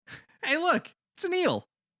It's an eel.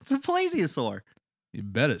 It's a plesiosaur. You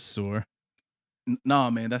bet it's sore. Nah,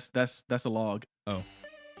 man, that's a log. Oh.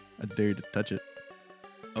 I dare you to touch it.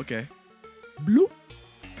 Okay. Bloop.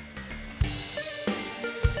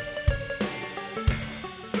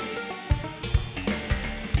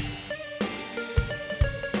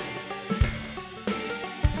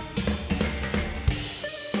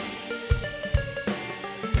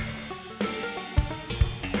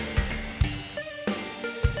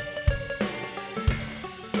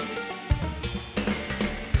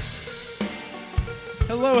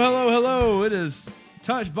 Hello. It is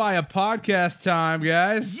Touched by a Podcast time,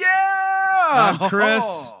 guys. Yeah! I'm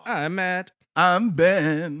Chris. I'm Matt. I'm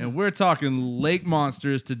Ben. And we're talking lake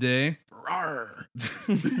monsters today. Rawr.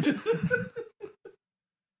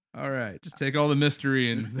 All right. Just take all the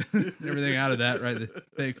mystery and everything out of that right there.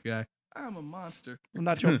 Thanks, guy. I'm a monster. I'm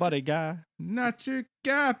not your buddy guy. Not your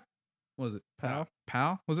guy. What was it? Pal?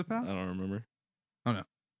 Pal? Was it I Pal? don't remember.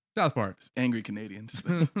 South Park. It's angry Canadians.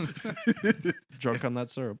 Drunk on that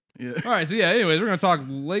syrup. Yeah. All right. So, yeah, anyways, we're going to talk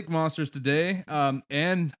lake monsters today.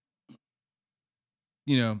 And,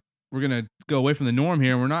 you know, we're going to go away from the norm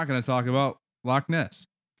here, and we're not going to talk about Loch Ness.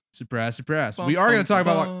 Surprise. We are going to talk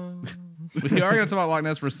about Loch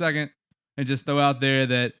Ness for a second and just throw out there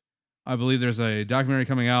that I believe there's a documentary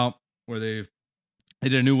coming out where they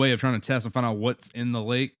did a new way of trying to test and find out what's in the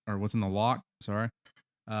lake or what's in the loch. Sorry.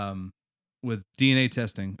 With DNA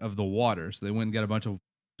testing of the water. So they went and got a bunch of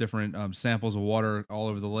different samples of water all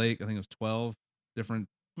over the lake. I think it was 12 different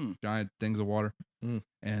giant things of water. And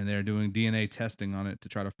they're doing DNA testing on it to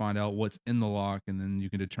try to find out what's in the loch. And then you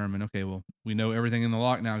can determine, okay, well, we know everything in the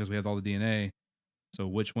loch now because we have all the DNA. So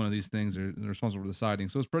which one of these things are responsible for the sighting?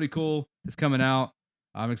 So it's pretty cool. It's coming out.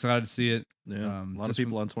 I'm excited to see it. Yeah. A lot of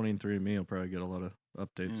people on 23andMe will probably get a lot of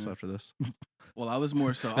updates after this. Well, I was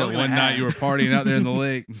more so. That one night you were partying out there in the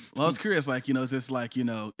lake. Well, I was curious, like, is this like,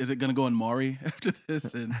 is it going to go in Maury after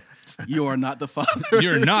this? And you are not the father.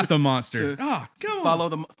 You're not the monster. Oh, come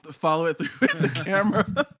on. Follow it through with the camera.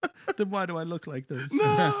 Then why do I look like this?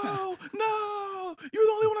 No. You're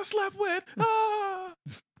the only one I slept with. Ah.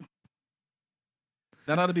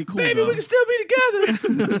 That ought to be cool. Baby, though. we can still be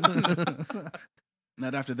together.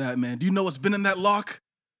 Not after that, man. Do you know what's been in that lock?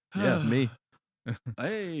 Yeah, me.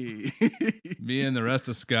 Hey. Me and the rest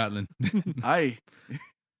of Scotland. Aye.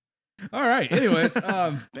 All right. Anyways,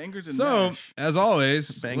 Bangers and so mash. as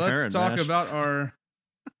always, Bang her let's and talk mash. about our.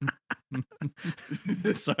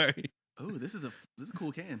 Sorry. Oh, this is a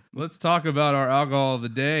cool can. Let's talk about our alcohol of the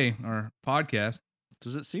day, our podcast.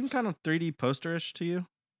 Does it seem kind of 3D posterish to you?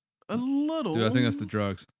 A little. Dude, I think that's the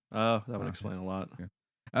drugs. Oh, that would explain a lot.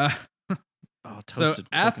 Uh, Oh, so toasted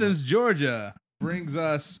Athens, Georgia brings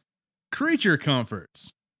us Creature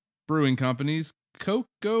Comforts Brewing Company's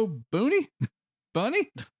Cocoa Bunny?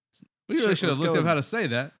 Bunny? We really should have looked up how to say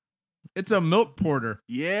that. It's a milk porter.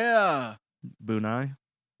 Yeah. Bunai.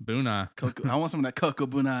 Bunai. Cocoa. I want some of that cocoa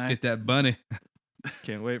bunai. Get that bunny.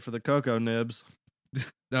 Can't wait for the cocoa nibs.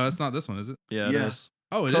 No, it's not this one, is it? Yeah, it Yeah. is.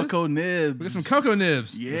 Oh, it is? Cocoa nibs. We got some cocoa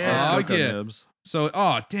nibs. Yeah. It says Oh, cocoa yeah. nibs. So,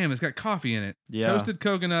 oh, damn, it's got coffee in it. Yeah. Toasted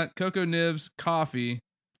coconut, cocoa nibs, coffee,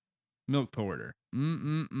 milk porter.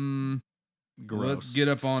 Gross. Let's get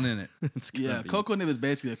up on in it. It's gonna Yeah, be- cocoa nib is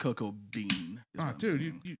basically a cocoa bean. is what Oh, I'm dude,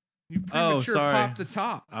 saying. you premature sorry. popped the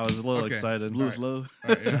top. I was a little Okay. excited. Blue is low. All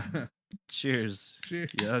right, yeah. Cheers.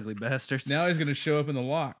 Cheers. You ugly bastards. Now he's going to show up in the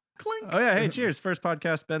lock. Clink. Oh, yeah. Hey, cheers. First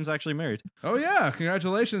podcast. Ben's actually married. Oh, yeah.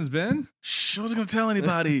 Congratulations, Ben. Shh, I wasn't going to tell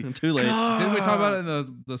anybody. Too late. Didn't we talk about it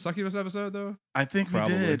in the Succubus episode, though? I think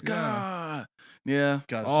Probably. we did. Yeah. God. Yeah.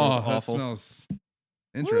 God, it smells that awful. smells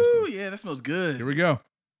interesting. Woo, yeah, that smells good. Here we go.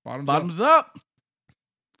 Bottoms, Bottoms up.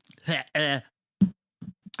 Eh.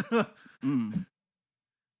 Mm.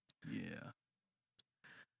 Yeah.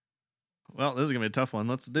 Well, this is going to be a tough one.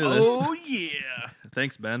 Let's do this. Oh, yeah.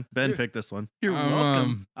 Thanks, Ben. Ben picked this one. You're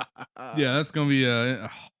welcome. Yeah, that's going to be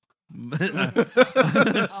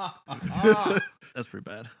That's pretty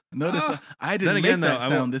bad. Notice I Then didn't again, make that though, I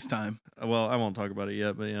sound won't- this time. Well, I won't talk about it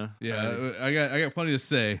yet, but yeah. Yeah, I got plenty to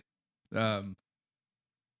say. And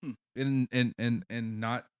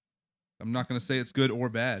not I'm not going to say it's good or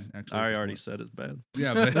bad, actually. I already said it's bad.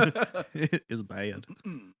 Yeah, but It is bad.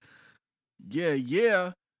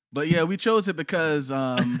 Yeah. But yeah, we chose it because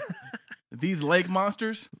these lake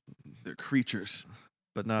monsters, they're creatures.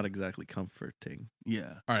 But not exactly comforting.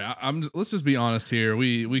 Yeah. all right, let's just be honest here.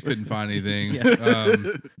 We couldn't find anything Yeah.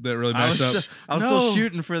 that really I was, matched up. I was No. still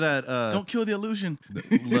shooting for that. Don't kill the illusion.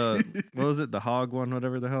 What was it? The hog one,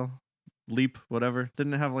 whatever the hell. Leap, whatever.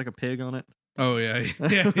 Didn't it have like a pig on it? Oh yeah.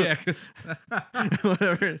 'cause-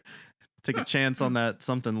 Whatever. Take a chance on that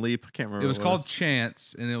something leap. I can't remember. It was what called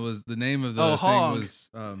Chance, and it was the name of the thing hog. was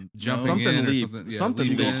jumping Something in or leap. something. Yeah, Something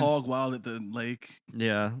You leap go leap. in. hog wild at the lake.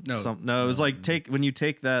 Yeah. No. No, it was No. like when you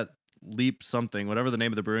take that leap something, whatever the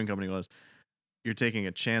name of the brewing company was, you're taking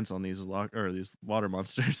a chance on these these water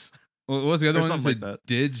monsters. What was the other Or one? something It like was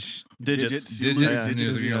Digits. Digits. Digits. Yeah. And he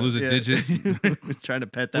was gonna lose a Yeah. digit. Trying to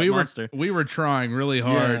pet that monster. We were trying really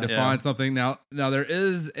hard Yeah. to Yeah. find something. Now there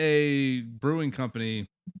is a brewing company.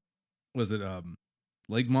 Was it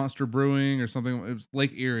Lake Monster Brewing or something? It was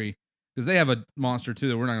Lake Erie, because they have a monster too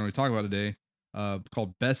that we're not going to talk about today,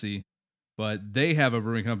 called Bessie. But they have a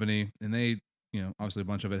brewing company, and they, obviously a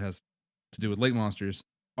bunch of it has to do with lake monsters.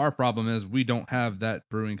 Our problem is we don't have that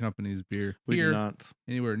brewing company's beer We here do not.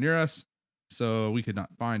 anywhere near us, so we could not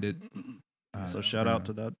find it. So shout out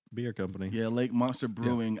to that beer company. Yeah, Lake Monster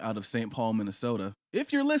Brewing out of St. Paul, Minnesota.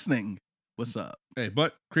 If you're listening, what's up? Hey,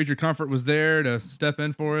 but Creature Comfort was there to step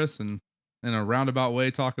in for us and in a roundabout way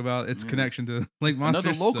talk about its connection to Lake Monsters.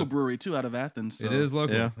 Another local brewery too out of Athens. So it is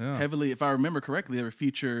local. Yeah. heavily, if I remember correctly, they were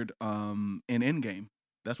featured in Endgame.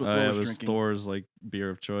 That's what Oh, Thor yeah, was it was drinking. Thor's like beer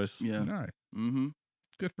of choice. Yeah. Nice. Mm-hmm.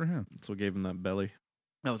 Good for him. That's what gave him that belly.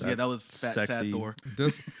 That was That that was fat sexy- sad Thor.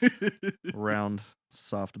 Does Round,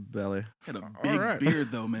 soft belly. Had a All big right.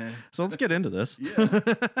 beard though, man. So let's get into this. Yeah.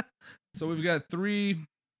 So we've got 3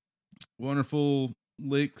 wonderful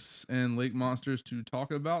lakes and lake monsters to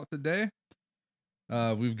talk about today.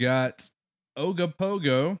 We've got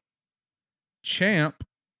Ogopogo, Champ,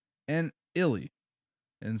 and Illy.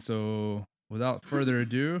 And so without further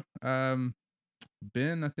ado, Ben,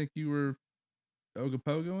 I think you were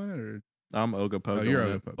Ogopogo in it, or I'm Ogopogo. oh, you're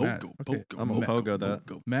in it. Ogopogo. Matt, okay. I'm a pogo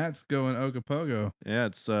that. Matt's going Ogopogo. Yeah,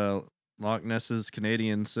 it's Loch Ness's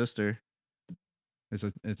Canadian sister. It's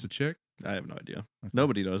a chick. I have no idea. Okay.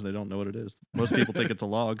 Nobody knows. They don't know what it is. Most people think it's a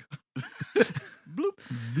log. Bloop.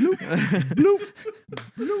 Bloop.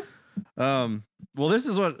 Bloop. Well, this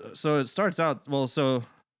is what. So it starts out. Well, so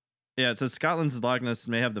yeah, it says Scotland's Loch Ness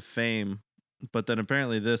may have the fame, but then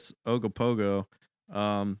apparently this Ogopogo,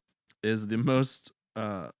 is the most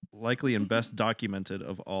likely and best documented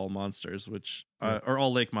of all monsters, which or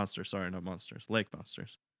all lake monsters. Sorry, not monsters. Lake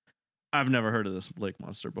monsters. I've never heard of this lake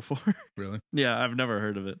monster before. Really? Yeah, I've never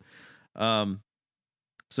heard of it.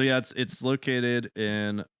 So yeah, it's located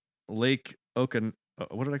in Lake Okan.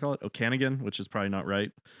 What did I call it? Okanagan, which is probably not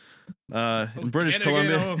right. In British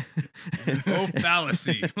Columbia. Oh,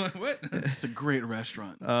 fallacy. What? It's a great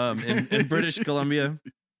restaurant. In British Columbia.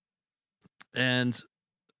 And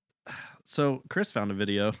so Chris found a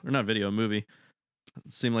movie.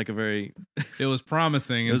 It seemed like a very. It was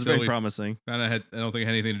promising. It was until very we promising. found out I don't think it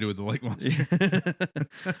had anything to do with the lake monster.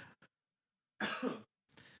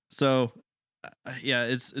 So, yeah,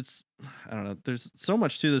 it's I don't know. There's so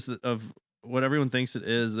much to this of what everyone thinks it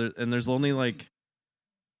is, and there's only like,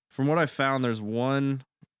 from what I found, there's one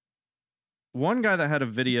guy that had a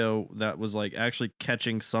video that was like actually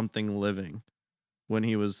catching something living when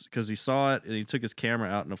because he saw it and he took his camera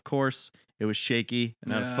out, and of course it was shaky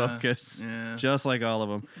and out of focus, just like all of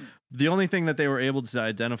them. The only thing that they were able to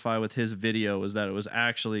identify with his video was that it was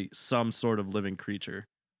actually some sort of living creature.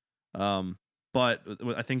 But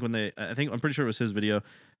I think I'm pretty sure it was his video.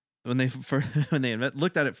 When they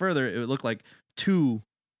looked at it further, it looked like two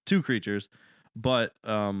creatures, but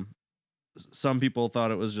some people thought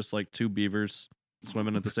it was just like 2 beavers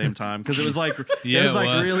swimming at the same time, because it was like Yeah, it was like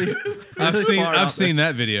was. really I've seen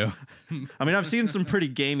that video. I mean, I've seen some pretty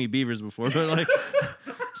gamey beavers before, but like,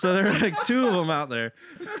 so there were like 2 of them out there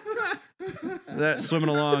that swimming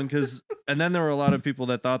along, and then there were a lot of people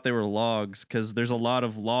that thought they were logs, because there's a lot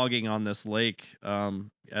of logging on this lake,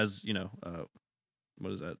 as you know,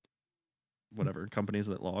 what is that? Whatever companies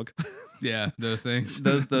that log. Yeah, those things.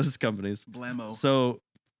 those companies. Blammo. So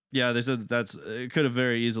yeah, they said it could have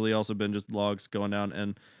very easily also been just logs going down,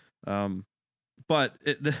 and but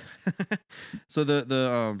so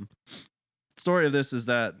the story of this is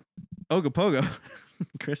that Ogopogo,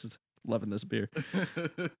 Chris is loving this beer.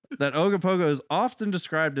 That Ogopogo is often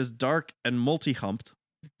described as dark and multi-humped,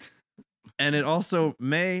 and it also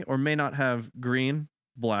may or may not have green,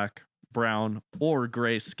 black, brown, or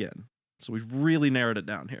gray skin. So we've really narrowed it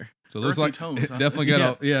down here. So it looks Earthy like tones, it huh?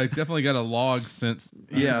 definitely got a log sense.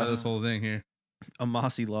 Yeah. This whole thing here. A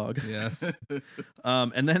mossy log. Yes.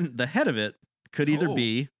 And then the head of it could either Oh.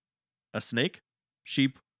 be a snake,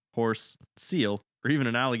 sheep, horse, seal, or even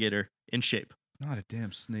an alligator in shape. Not a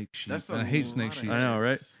damn snake sheep. That's I hate snake sheep. I know,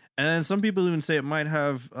 right? heads. And then some people even say it might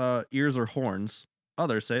have ears or horns.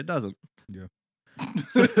 Others say it doesn't. Yeah.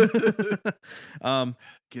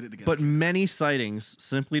 Get it together. But many sightings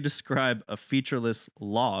simply describe a featureless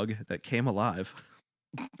log that came alive.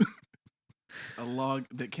 A log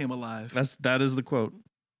that came alive. That is the quote.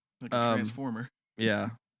 Like a transformer. Yeah.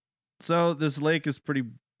 So this lake is pretty.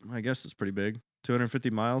 I guess it's pretty big. 250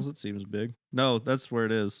 miles. It seems big. No, that's where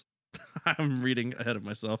it is. I'm reading ahead of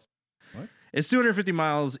myself. What? It's 250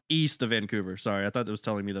 miles east of Vancouver. Sorry, I thought it was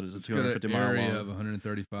telling me that it's a 250 mile area long. of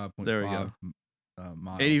 135.5 There we go.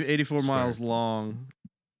 miles. 84 square. miles long,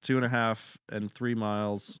 2.5 and 3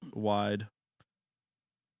 miles wide.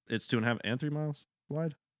 It's 2.5 and 3 miles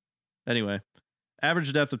wide. Anyway,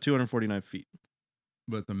 average depth of 249 feet.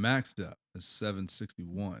 But the max depth is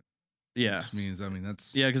 761. Yeah, Which means, I mean,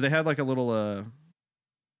 that's because they had like a little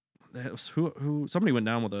who somebody went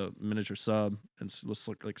down with a miniature sub and was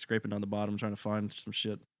like scraping down the bottom trying to find some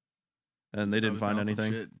shit, and they didn't Probably find found some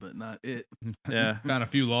anything. shit, but not it. Yeah, found a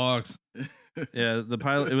few logs. yeah. The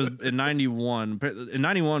pilot. It was in '91. In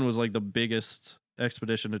 '91 was like the biggest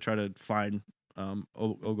expedition to try to find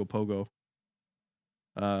Ogopogo.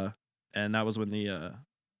 And that was when the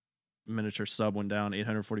miniature sub went down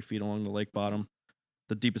 840 feet along the lake bottom,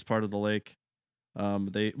 the deepest part of the lake.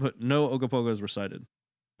 But no Ogopogos were sighted.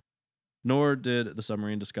 Nor did the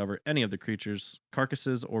submarine discover any of the creatures'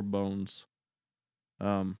 carcasses or bones.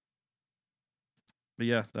 But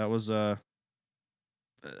yeah, that was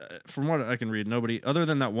from what I can read, nobody other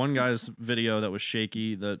than that one guy's video that was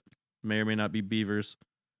shaky that may or may not be beavers.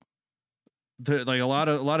 Like a lot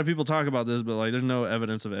of people talk about this, but like there's no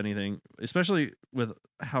evidence of anything, especially with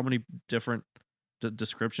how many different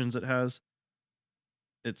descriptions it has.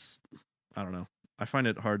 It's, I don't know. I find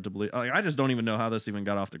it hard to believe. Like, I just don't even know how this even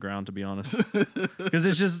got off the ground, to be honest.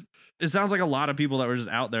 Because it sounds like a lot of people that were just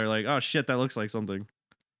out there like, oh shit, that looks like something.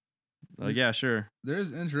 Like, yeah, sure.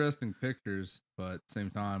 There's interesting pictures, but at the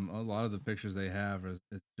same time, a lot of the pictures they have is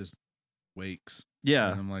it's just wakes.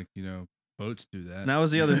 Yeah. And I'm like, boats do that. And that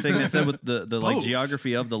was the other thing they said with the like Boats.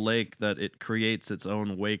 geography of the lake, that it creates its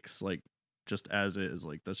own wakes, like just as is.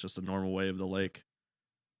 Like that's just a normal way of the lake.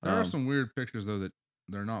 There are some weird pictures though that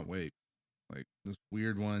they're not wakes. Like this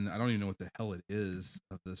weird one, I don't even know what the hell it is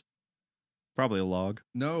of this. Probably a log.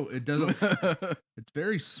 No, it doesn't. It's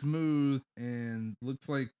very smooth and looks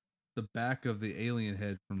like the back of the alien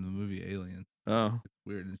head from the movie Alien. Oh, It's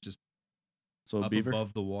weird. And it's just so a up beaver.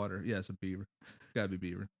 above the water. Yeah, it's a beaver. It's gotta be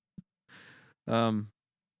beaver. Um,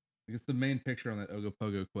 It's the main picture on that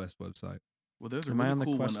Ogopogo Quest website. Well, there's a Am I on really the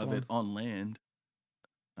cool one quest of it one? on land.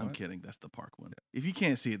 I'm What? kidding. That's the park one. If you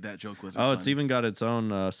can't see it, that joke wasn't oh, it's funny. even got its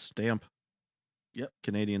own stamp. Yep.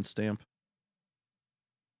 Canadian stamp.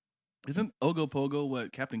 Isn't Ogopogo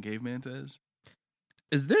what Captain Caveman says?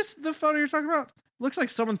 Is this the photo you're talking about? Looks like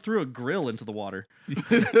someone threw a grill into the water.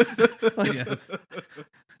 Like, Yes.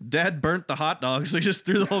 Dad burnt the hot dogs, so he just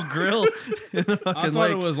threw the whole grill in the fucking I thought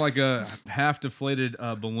lake. it was like a half deflated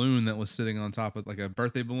balloon that was sitting on top of like a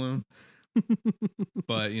birthday balloon.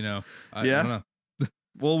 But I Yeah. don't know.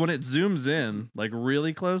 Well, when it zooms in, like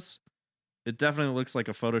really close, it definitely looks like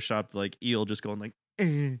a photoshopped like eel just going like.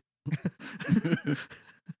 Eh.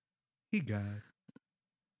 He got.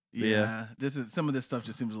 Yeah. Some of this stuff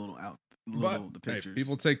just seems a little out. The pictures.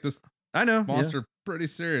 People take this I know. monster pretty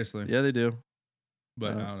seriously. Yeah, they do.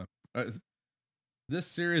 But I don't know. This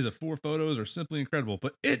series of 4 photos are simply incredible,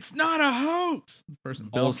 but it's not a hoax. Person,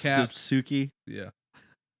 Bill all caps. Stupsuki. Yeah.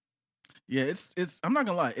 Yeah, it's. I'm not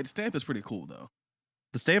gonna lie. Its stamp is pretty cool though.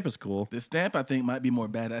 The stamp is cool. The stamp I think might be more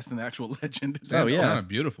badass than the actual legend. Oh, yeah. kind of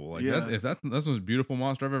beautiful. Like Yeah. that's the most beautiful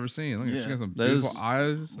monster I've ever seen. Look, Yeah. she got some That beautiful is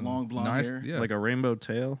eyes, and long blonde nice, hair. Yeah, Like a rainbow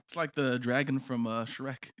tail. It's like the dragon from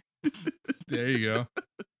Shrek. there you go.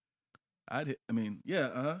 I mean,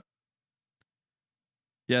 yeah.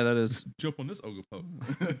 Yeah, that is. Jump on this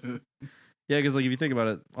Ogopogo. Yeah, because like if you think about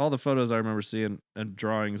it, all the photos I remember seeing and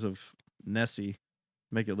drawings of Nessie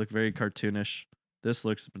make it look very cartoonish. This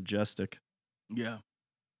looks majestic. Yeah.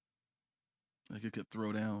 Like it could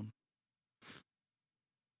throw down.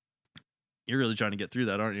 You're really trying to get through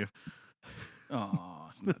that, aren't you? Oh,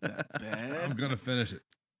 it's not that I'm bad. gonna finish it.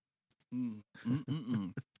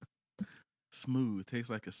 Smooth. Tastes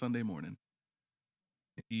like a Sunday morning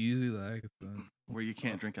Easy like a thun. where you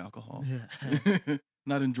can't drink alcohol.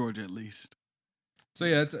 Not in Georgia, at least. So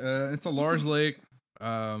yeah, it's a large lake.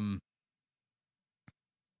 All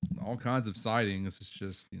kinds of sightings. It's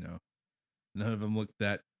just none of them look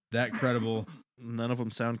that credible. None of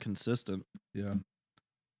them sound consistent. Yeah.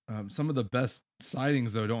 Some of the best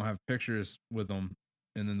sightings though don't have pictures with them,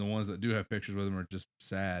 and then the ones that do have pictures with them are just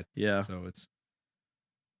sad. Yeah. So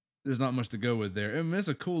there's not much to go with there. I mean, it's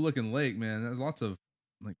a cool looking lake, man. There's lots of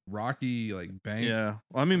like rocky like bank. Yeah.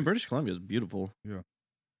 Well, I mean, British Columbia is beautiful. Yeah.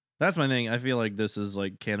 That's my thing. I feel like this is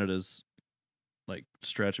like Canada's like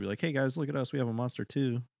stretch to be like, hey guys, look at us. We have a monster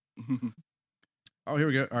too. Oh, here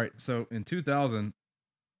we go. All right. So in 2000,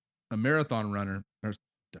 a marathon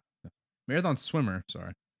swimmer,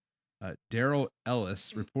 sorry, Daryl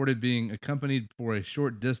Ellis reported being accompanied for a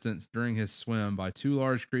short distance during his swim by two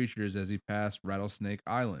large creatures as he passed Rattlesnake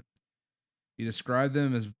Island. He described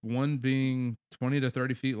them as one being 20 to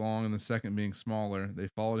 30 feet long and the second being smaller. They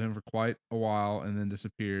followed him for quite a while and then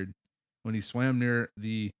disappeared. When he swam near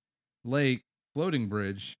the lake floating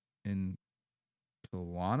bridge in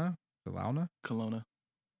Kelowna? Kelowna. Colonic?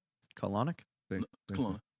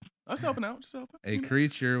 Kelowna. I was helping out. Just helping. A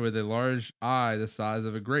creature with a large eye the size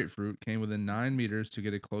of a grapefruit came within 9 meters to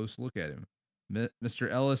get a close look at him. Mr.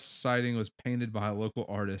 Ellis' sighting was painted by a local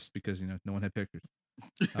artist because, no one had pictures.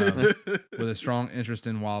 With a strong interest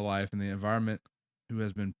in wildlife and the environment, who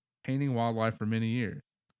has been painting wildlife for many years.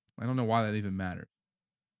 I don't know why that even matters.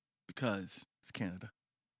 Because it's Canada.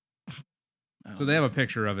 So they have a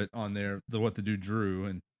picture of it on there, what the dude drew,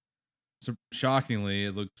 and so shockingly,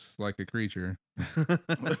 it looks like a creature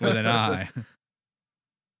with an eye,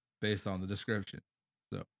 based on the description.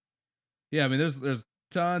 So, yeah, I mean, there's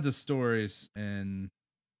tons of stories and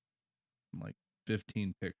like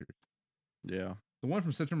 15 pictures. Yeah. The one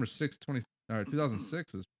from September 6,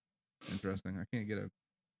 2006 is interesting. I can't get a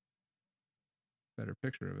better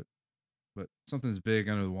picture of it, but something's big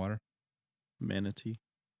under the water. Manatee.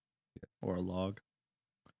 Yeah. Or a log.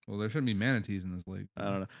 Well, there shouldn't be manatees in this lake. I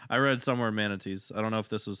don't know. I read somewhere manatees. I don't know if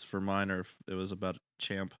this was for mine or if it was about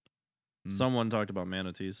Champ. Someone talked about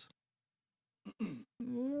manatees.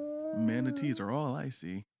 Manatees are all I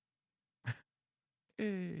see.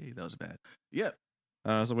 Hey, that was bad. Yep.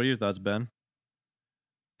 So what are your thoughts, Ben?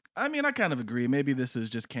 I mean, I kind of agree. Maybe this is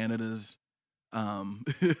just Canada's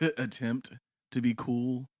attempt to be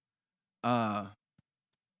cool. I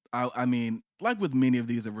mean, like with many of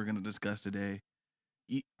these that we're going to discuss today,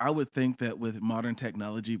 I would think that with modern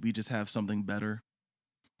technology, we just have something better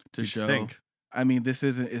to show. Think. I mean, it's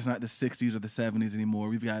not the 60s or the 70s anymore.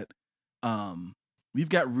 We've got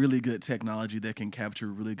really good technology that can capture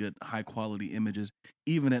really good high quality images,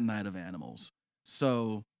 even at night, of animals.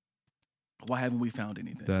 So why haven't we found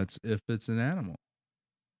anything? That's if it's an animal.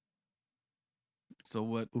 So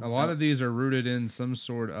what? A lot of these are rooted in some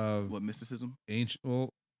sort of mysticism? Ancient. Well,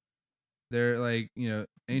 they're like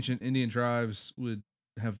ancient Indian tribes would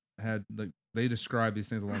have had they described these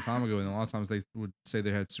things a long time ago, and a lot of times they would say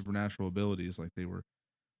they had supernatural abilities, like they were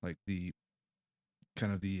like the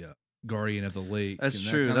kind of the guardian of the lake. That's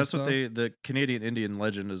true. That's what the Canadian Indian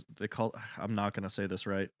legend is. They call. I'm not gonna say this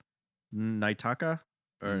right. Naitaka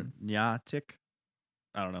or Nyatik.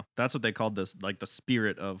 I don't know. That's what they called this, like the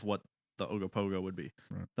spirit of what the Ogopogo would be.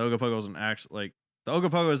 Right. The Ogopogo is the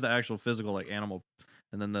Ogopogo is the actual physical animal,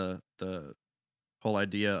 and then the whole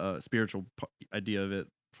idea, spiritual idea of it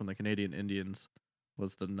from the Canadian Indians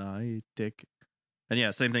was the Naitik. And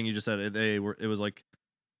yeah, same thing you just said. It was like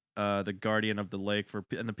the guardian of the lake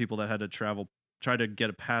and the people that had to try to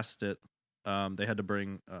get past it. They had to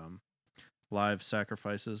bring live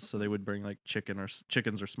sacrifices, so they would bring like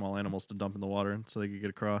chickens or small animals to dump in the water so they could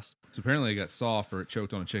get across. So apparently it got soft or it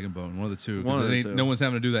choked on a chicken bone, one of the two. No one's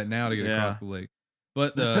having to do that now to get across the lake.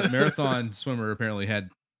 But the marathon swimmer apparently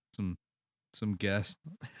had some guest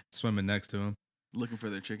swimming next to him, looking for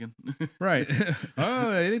their chicken. Right.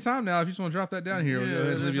 Oh, anytime now. If you just want to drop that down here, we'll go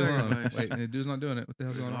ahead and leave you alone. Wait, the dude's not doing it. What the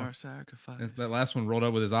hell's going on? Our sacrifice. That last one rolled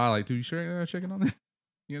up with his eye like, dude, you sure you got a chicken on there?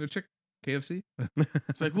 You got a chicken? KFC?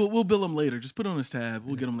 It's like, we'll bill him later. Just put it on his tab.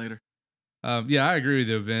 We'll get him later. Yeah, I agree with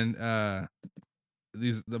you, Ben.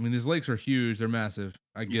 These lakes are huge. They're massive.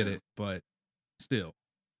 I get it, but still,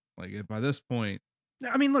 like by this point,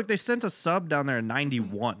 I mean, look, they sent a sub down there in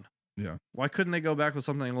 '91. Yeah. Why couldn't they go back with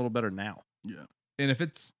something a little better now? Yeah. And if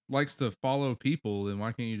it likes to follow people, then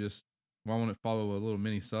why won't it follow a little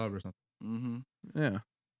mini sub or something? Mm-hmm. Yeah.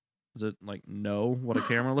 Does it know what a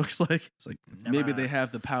camera looks like? It's like, maybe they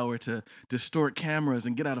have the power to distort cameras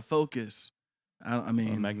and get out of focus. I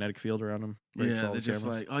mean, a magnetic field around them. Yeah, they're just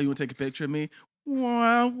like, oh, you want to take a picture of me?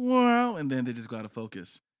 Wow, and then they just go out of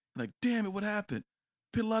focus. Like, damn it, what happened?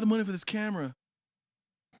 Paid a lot of money for this camera.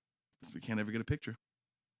 So we can't ever get a picture.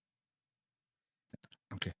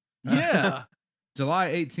 Okay. Yeah. July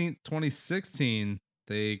 18th, 2016,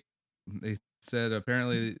 they said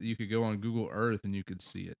apparently you could go on Google Earth and you could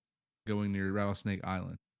see it going near Rattlesnake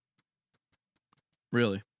Island.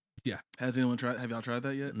 Really? Yeah. Have y'all tried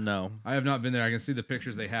that yet? No. I have not been there. I can see the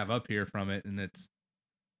pictures they have up here from it, and it's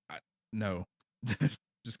no.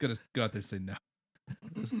 Just gotta go out there and say no.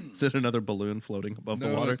 Is it another balloon floating above the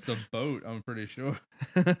water? It's a boat, I'm pretty sure.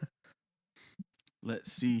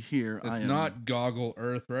 Let's see here. It's not Goggle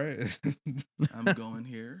Earth, right? I'm going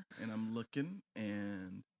here and I'm looking,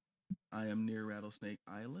 and I am near Rattlesnake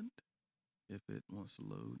Island. If it wants to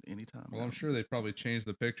load anytime. Well, I'm sure they probably changed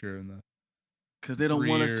the picture in the. Because they don't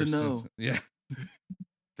want us to 3 years know. since- yeah,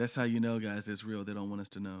 That's how you know, guys. It's real. They don't want us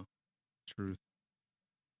to know. truth.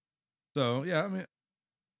 So yeah, I mean,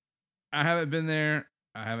 I haven't been there.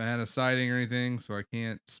 I haven't had a sighting or anything, so I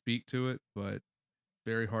can't speak to it. But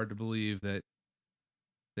very hard to believe that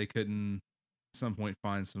they couldn't at some point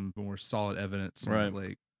find some more solid evidence in that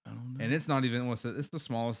lake. I don't know. And it's not even it's the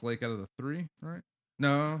smallest lake out of the 3, right?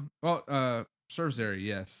 No. Well, surface area,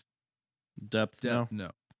 yes. Depth, no. No.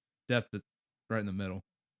 Depth, right in the middle.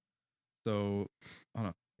 So I don't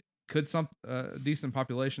know. Could some decent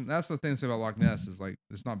population? That's the thing to say about Loch Ness is like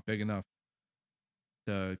it's not big enough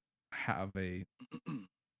to have a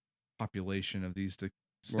population of these to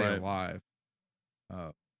stay Right. alive.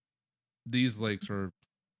 These lakes are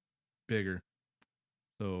bigger,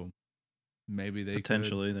 so maybe they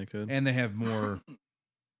Potentially they could. and they have more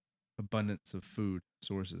abundance of food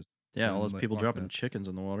sources. Yeah, all than those people Loch dropping Ness. chickens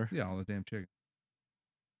in the water. Yeah, all the damn chickens.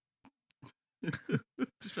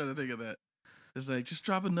 Just trying to think of that. It's like, just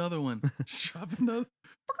drop another one. Just drop another.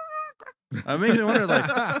 It makes me wonder, like,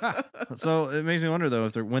 so it makes me wonder though,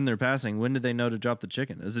 if when they're passing, when did they know to drop the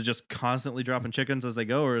chicken? Is it just constantly dropping chickens as they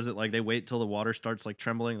go, or is it like they wait till the water starts like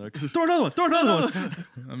trembling, like throw another one?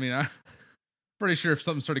 I mean, I'm pretty sure if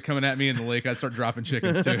something started coming at me in the lake, I'd start dropping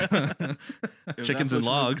chickens too. Chickens and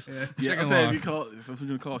logs. Yeah, Chicken I'm saying log. if I'm going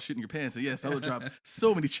to call shit in your pants, so yes, I would drop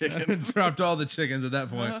so many chickens. Dropped all the chickens at that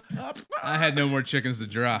point. I had no more chickens to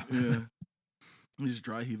drop. Yeah. I'm just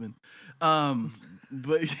dry heaving.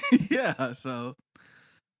 But yeah, so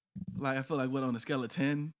like I feel like what on a scale of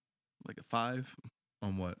 10, like a 5.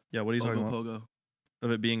 On what? Yeah, what are you talking about? Pogo.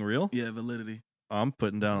 Of it being real? Yeah, validity. I'm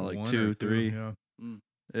putting down at like 1 2, or 2, 3, Yeah.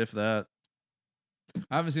 if that.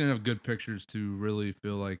 I haven't seen enough good pictures to really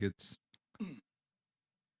feel like it's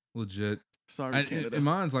legit. Sorry, Canada. In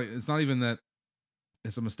mine's like it's not even that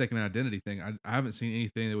it's a mistaken identity thing. I haven't seen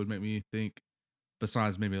anything that would make me think,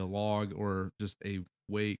 besides maybe a log or just a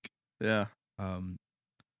wake, Yeah.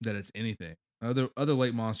 that it's anything. Other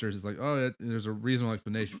lake monsters is like, there's a reasonable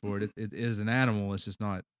explanation for it. It is an animal. It's just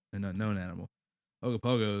not an unknown animal.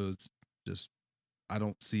 Ogopogo is just, I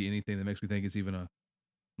don't see anything that makes me think it's even a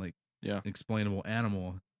explainable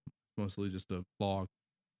animal. Mostly just a log.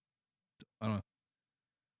 I don't know.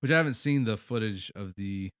 Which I haven't seen the footage of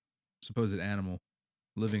the supposed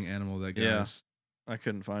living animal that guys. Yeah. I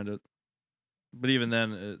couldn't find it. But even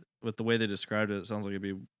then, with the way they described it, it sounds like it'd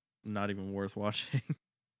be not even worth watching.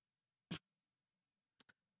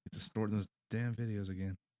 It's distorting those damn videos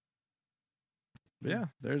again. But yeah,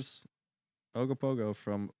 there's Ogopogo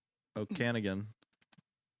from Okanagan.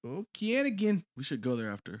 Okanagan. We should go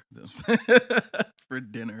there after this for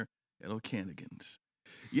dinner at O'Canagan's.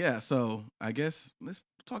 Yeah, so I guess let's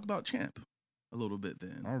talk about Champ a little bit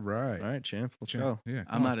then. All right. All right, champ. Let's Champ. go. Yeah.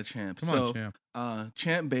 I'm not a champ. Come so, on, champ.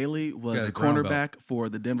 Champ Bailey was got a a brown cornerback for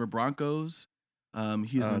the Denver Broncos.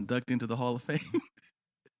 He's inducted into the Hall of Fame.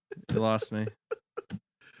 You lost me.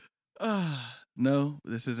 No,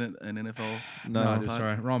 this isn't an NFL. No. Dude,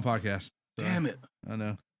 sorry. Wrong podcast. Sorry. Damn it. I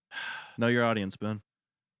know. Know your audience, Ben.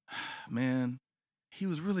 Man, he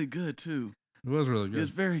was really good too. It was really He good. was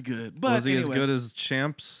very good. But Was he anyway, as good as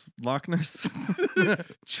Champ's Loch Ness?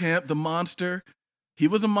 Champ the monster. He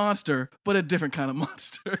was a monster, but a different kind of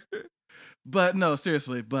monster. But no,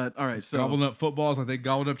 seriously. But all right, so Gobbling up footballs like they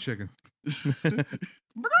gobbled up chicken.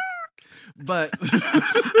 but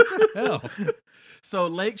Hell. so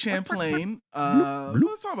Lake Champlain. So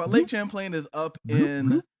let's talk about Lake Champlain is up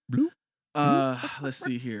in. Let's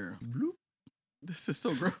see here. This is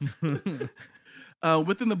so gross.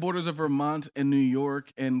 Within the borders of Vermont and New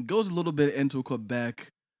York, and goes a little bit into Quebec.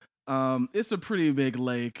 It's a pretty big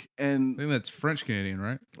lake, I and think that's French Canadian,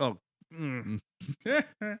 right? Oh,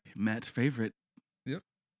 Matt's favorite. Yep.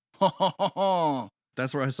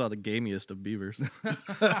 that's where I saw the gamiest of beavers.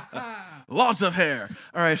 Lots of hair.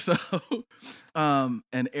 All right, so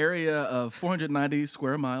an area of 490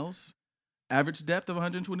 square miles, average depth of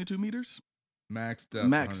 122 meters. Max depth.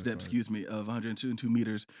 Max depth, excuse me, of 122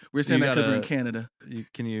 meters. We're saying that because we're in Canada.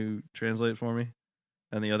 Can you translate for me?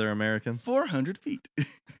 And the other Americans? 400 feet.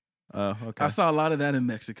 Oh, okay. I saw a lot of that in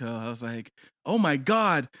Mexico. I was like, oh my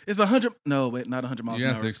God, it's 100. No, wait, not 100 miles You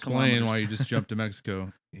an have hour. to it's explain kilometers. why you just jumped to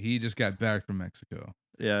Mexico. He just got back from Mexico.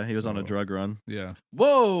 Yeah, he was on a So- drug run. Yeah.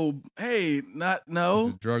 Whoa, hey, He's no.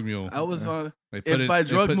 a drug mule. I was on. They if by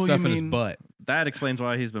drug they put mule stuff you in his mean- butt. That explains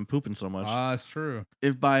why he's been pooping so much. Ah, that's true.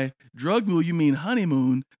 If by drug mule you mean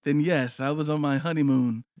honeymoon, then yes, I was on my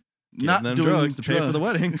honeymoon. Getting Not them doing drugs to pay for the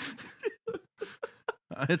drugs. wedding.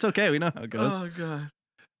 It's okay. We know how it goes. Oh God.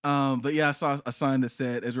 But yeah, I saw a sign that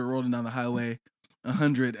said as we were rolling down the highway,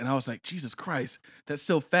 100, and I was like, Jesus Christ, that's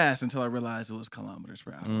so fast until I realized it was kilometers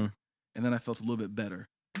per hour. Mm. And then I felt a little bit better.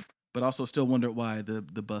 But also still wondered why the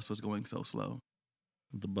bus was going so slow.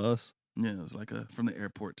 The bus. Yeah, it was like from the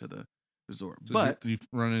airport to the resort. So but did you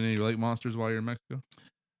run into any lake monsters while you're in Mexico?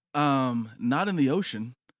 not in the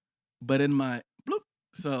ocean, but in my bloop.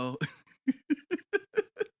 So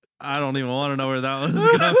I don't even want to know where that was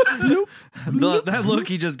going. That look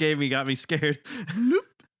he just gave me got me scared.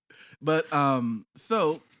 But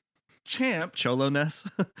so Champ. Cholo Ness.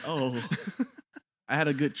 Oh, I had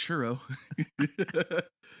a good churro.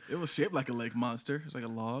 It was shaped like a lake monster. It was like a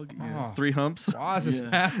log. Yeah. Oh, 3 humps. why is this Yeah.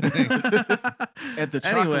 happening? At the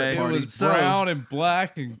chocolate Anyway, party. It was So- brown and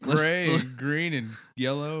black and gray Let's- and green and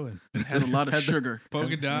yellow and It had a lot of had the- sugar.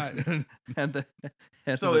 polka dot. Had the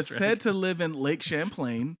head So of a it's dragon. said to live in Lake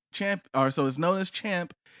Champlain. So it's known as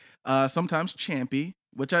Champ, sometimes Champy,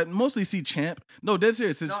 which I mostly see Champ. No, dead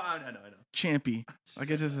serious. It's I know. Champy. I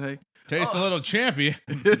guess it's say Taste a little champy.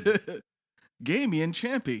 Gamey and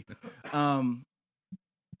Champy.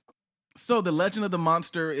 So the legend of the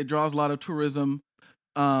monster, it draws a lot of tourism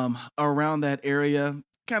around that area.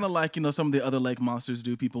 Kind of like, some of the other lake monsters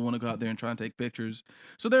do. People want to go out there and try and take pictures.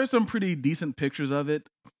 So there's some pretty decent pictures of it.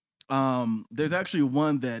 There's actually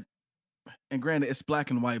one that, and granted, it's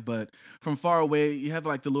black and white, but from far away, you have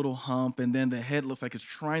like the little hump, and then the head looks like it's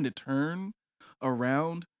trying to turn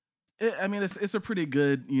around. It's a pretty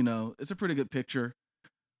good, it's a pretty good picture.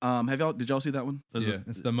 Did y'all see that one? Yeah,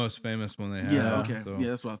 it's the most famous one they have. Yeah, okay. so- Yeah,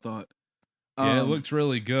 that's what I thought. Yeah, it looks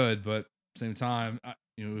really good, but same time,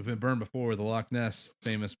 we've been burned before with the Loch Ness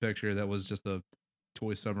famous picture that was just a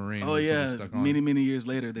toy submarine. Oh with something yeah, stuck on. many, many years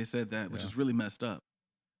later they said that, which Yeah. is really messed up.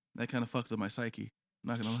 That kind of fucked with my psyche.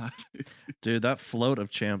 Not gonna lie. Dude, that float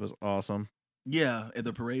of Champ is awesome. Yeah, at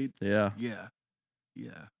the parade. Yeah.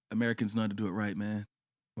 Yeah. Americans know how to do it right, man.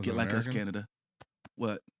 Was Get it like us, American? Canada.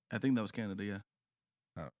 What? I think that was Canada. Yeah.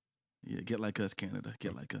 Oh. Yeah. Get like us, Canada.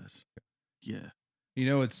 Get like us. Yeah.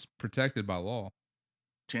 It's protected by law.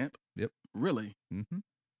 Champ. Yep. Really? Mm-hmm.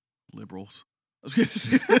 Liberals.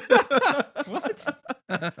 What?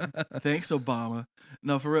 Thanks, Obama.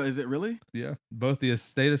 No, for real. Is it really? Yeah. Both the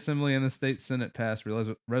state assembly and the state senate passed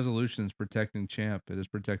resolutions protecting Champ. It is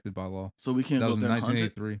protected by law. So we can't That go was in there and hunt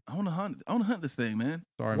it. 1983. I want to hunt. I want to hunt this thing, man.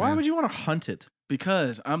 Sorry, Why man. would you want to hunt it?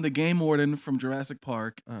 Because I'm the game warden from Jurassic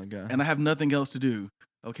Park, Oh god. and I have nothing else to do.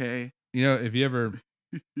 Okay. If you ever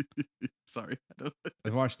Sorry. I don't-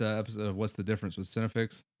 I've watched the episode of What's the Difference with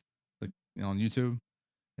Cinefix, on YouTube,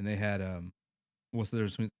 and they had what's the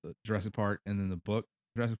difference between Jurassic Park and then the book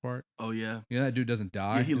Jurassic Park? Oh yeah. That dude doesn't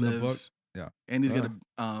die Yeah, he in the book. lives. Yeah. And he's Oh.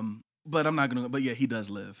 gonna. But I'm not gonna. But yeah, he does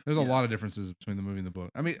live. There's a Yeah. lot of differences between the movie and the book.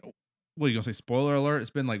 I mean, what are you gonna say? Spoiler alert! It's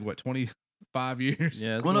been 25 years.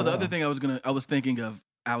 Yeah. it's Well, no. been The a other while. thing I was thinking of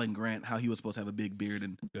Alan Grant, how he was supposed to have a big beard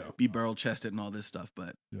and Yeah. be barrel chested and all this stuff.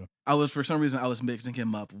 But Yeah. for some reason I was mixing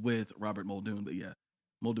him up with Robert Muldoon. But yeah,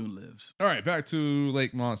 Muldoon lives. All right, back to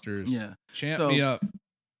Lake Monsters. Yeah. Champ So- me up.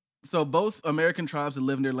 So both American tribes that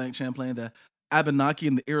live near Lake Champlain, the Abenaki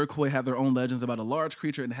and the Iroquois, have their own legends about a large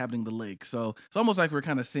creature inhabiting the lake. So it's almost like we're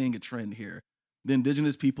kind of seeing a trend here. The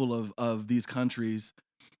indigenous people of these countries,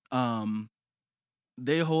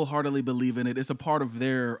 they wholeheartedly believe in it. It's a part of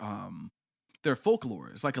their folklore.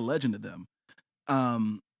 It's like a legend to them.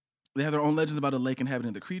 They have their own legends about a lake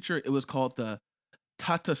inhabiting the creature. It was called the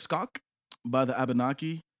Tataskok by the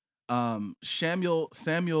Abenaki.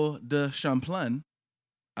 Samuel de Champlain.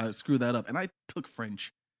 I screwed that up, and I took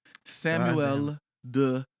French. Samuel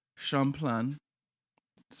de Champlain.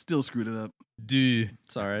 Still screwed it up. Dude.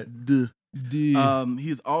 It's all right. De. Dude.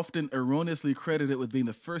 He's often erroneously credited with being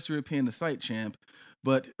the first European to sight Champ,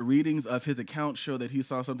 but readings of his account show that he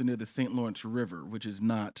saw something near the St. Lawrence River, which is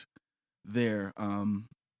not there.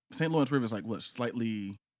 St. Lawrence River is like what?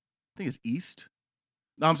 Slightly, I think it's east.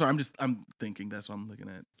 No, I'm sorry. I'm thinking. That's what I'm looking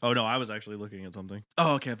at. Oh no, I was actually looking at something.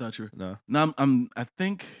 Oh, okay. I thought you were. No. No, I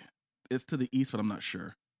think it's to the east, but I'm not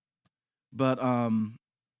sure. But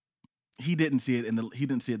he didn't see it he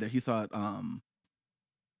didn't see it there. He saw it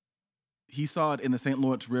in the St.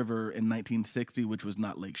 Lawrence River in 1960, which was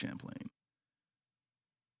not Lake Champlain.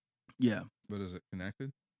 Yeah, But is it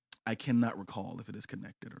connected? I cannot recall if it is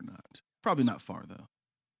connected or not. Probably not far though.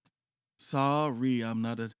 Sorry, I'm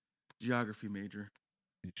not a geography major.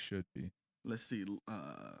 It should be. Let's see.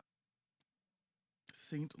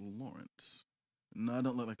 St. Lawrence. No, it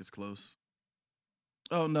don't look like it's close.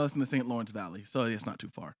 Oh no, it's in the St. Lawrence Valley, so it's not too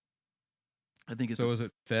far. I think it's So is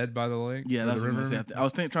it fed by the lake? yeah. or That's the what I was river? gonna say. I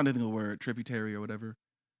was trying to think of the word tributary or whatever.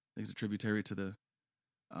 I think it's a tributary to the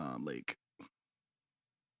lake.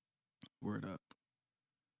 Word up.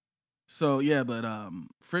 So yeah, but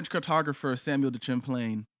French cartographer Samuel de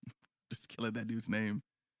Champlain, just killing that dude's name,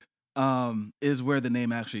 is where the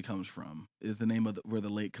name actually comes from. Is the name of where the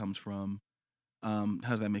lake comes from. How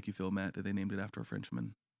does that make you feel, Matt? That they named it after a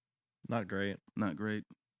Frenchman? Not great. Not great.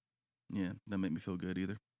 Yeah, doesn't make me feel good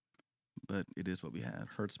either. But it is what we have.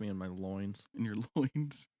 Hurts me in my loins. In your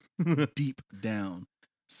loins, deep down.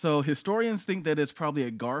 So historians think that it's probably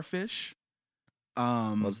a garfish.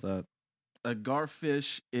 What's that? A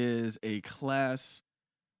garfish is a class.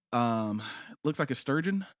 Looks like a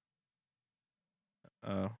sturgeon.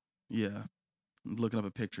 Oh. Yeah, I'm looking up a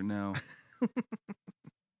picture now.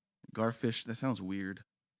 Garfish. That sounds weird.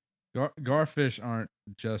 Garfish aren't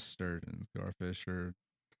just sturgeons. Garfish are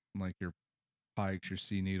like your pikes, your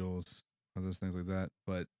sea needles, all those things like that.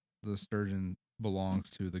 But the sturgeon belongs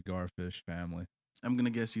to the garfish family. I'm gonna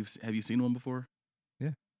guess have you seen one before?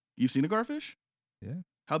 Yeah. You've seen a garfish? Yeah.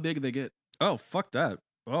 How big do they get? Oh, fuck that.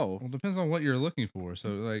 Oh. Well, it depends on what you're looking for. So,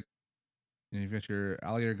 like, you've got your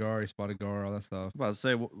alligator gar, your spotted gar, all that stuff. I was about to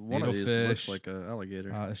say, one of these looks Needlefish. like an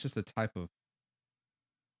alligator. It's just a type of.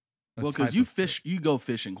 Well, because you you go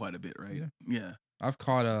fishing quite a bit, right? Yeah. Yeah. I've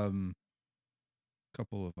caught a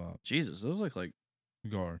couple of Jesus, those look like,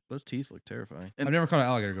 gar. those teeth look terrifying. And- I've never caught an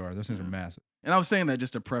alligator gar. Those things are massive. And I was saying that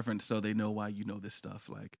just a preference so they know why you know this stuff.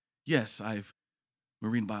 Like, yes, I've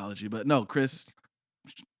marine biology, but no, Chris,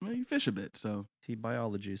 you fish a bit, so He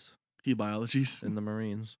biologies he biologies. in the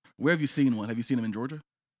Marines. Where have you seen one? Have you seen them in Georgia?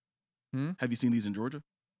 Hmm? Have you seen these in Georgia?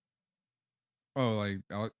 Oh, like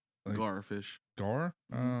Gar fish. gar?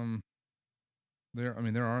 Mhm. There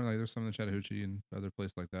are like there's some in the Chattahoochee and other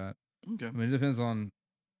places like that. Okay. I mean, it depends on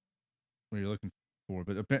what you're looking for,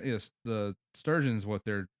 but yes, the sturgeon's what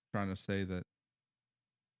they're trying to say that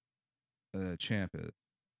champ is,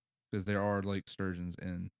 because there are lake sturgeons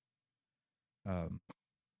in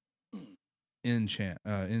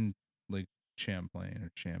Lake Champlain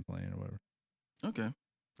or whatever. Okay.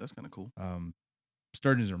 That's kind of cool.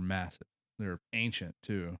 Sturgeons are massive. They're ancient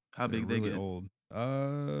too. How big They're they really get? old.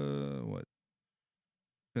 What?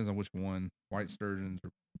 Depends on which one. White sturgeons are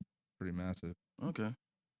pretty massive. Okay.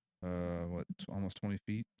 Almost 20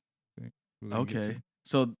 feet. I think. What they can get Okay. to.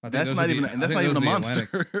 So I think that's those not are the- even I that's think not even those a are the monster.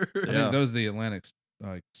 I Yeah. think those are the Atlantic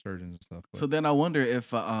sturgeons and stuff. So then I wonder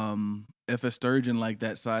if a sturgeon like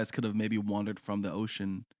that size could have maybe wandered from the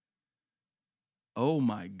ocean. Oh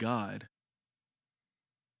my God.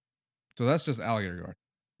 So that's just alligator gar.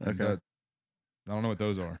 And, Okay. I don't know what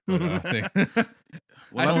those are. But, I think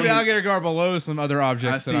Well, I see mean, the alligator gar below some other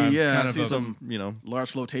objects. I that see, I'm yeah, kind I of see a- some Some,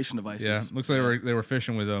 large flotation devices. Yeah, looks like they were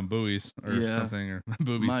fishing with buoys or Yeah. something or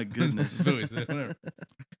boobies. My goodness. buoys, whatever.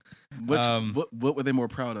 What were they more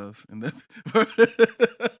proud of? And that,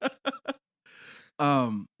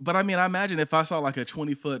 but I mean, I imagine if I saw like a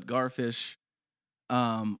 20-foot garfish,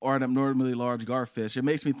 or an abnormally large garfish, it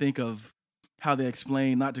makes me think of how they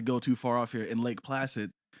explain, not to go too far off here, in Lake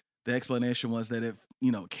Placid. The explanation was that it,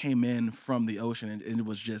 came in from the ocean and it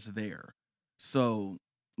was just there. So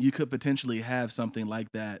you could potentially have something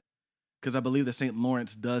like that, because I believe the St.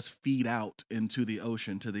 Lawrence does feed out into the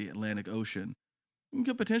ocean, to the Atlantic Ocean. You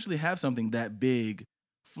could potentially have something that big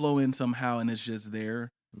flow in somehow and it's just there.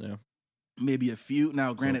 yeah. Maybe a few.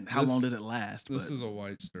 Now, granted, how long this- does it last? This But is a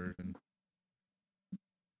white sturgeon.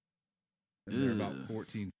 And they're about Ugh.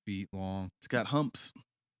 14 feet long, it's got humps.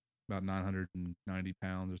 about 990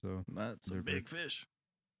 pounds or so. That's a They're big fish.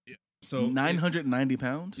 So 990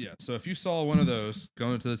 pounds? Yeah. So if you saw one of those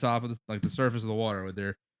going to the top of the surface of the water with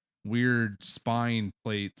their weird spine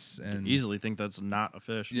plates and Easily think that's not a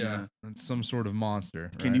fish. yeah, it's some sort of monster.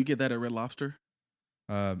 Can right? you get that at Red Lobster?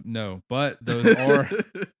 No, but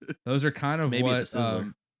those are kind of Maybe at the what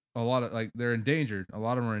Sizzler. a lot of they're endangered. A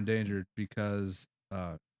lot of them are endangered because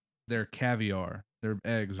they're caviar. Their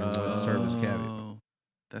eggs are what serve as caviar. Oh,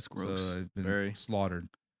 that's gross. So they've been Very. slaughtered.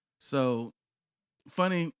 So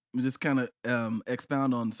funny, just kind of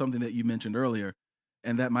expound on something that you mentioned earlier,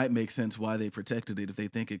 and that might make sense why they protected it if they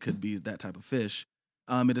think it could be that type of fish.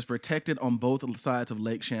 It is protected on both sides of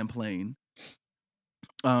Lake Champlain.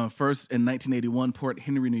 First, in 1981, Port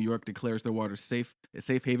Henry, New York, declares their water a safe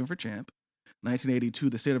haven for champ.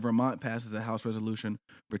 1982, the state of Vermont passes a House resolution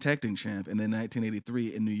protecting champ, and then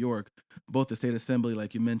 1983 in New York, both the state assembly,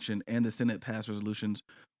 like you mentioned, and the Senate passed resolutions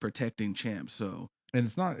protecting champ. So, And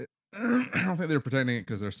it's not. I don't think they're protecting it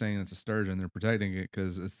because they're saying it's a sturgeon. They're protecting it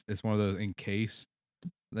because it's one of those in case.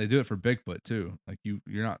 They do it for Bigfoot too. Like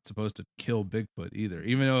you're not supposed to kill Bigfoot either,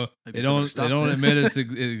 even though I they guess I better don't stop admit that.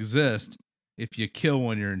 it exists. If you kill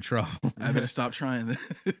one, you're in trouble. I better stop trying.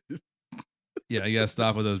 Yeah, you gotta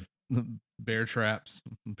stop with those bear traps.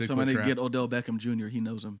 Bigfoot Somebody traps. get Odell Beckham Jr. He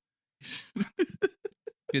knows him.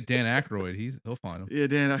 Get Dan Aykroyd. He'll find him. Yeah,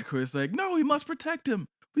 Dan Aykroyd's like, no, we must protect him.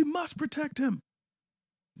 We must protect him.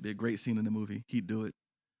 Be a great scene in the movie. He'd do it.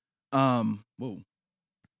 Whoa,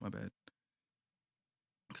 my bad.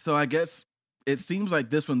 So I guess it seems like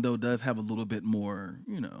this one though does have a little bit more,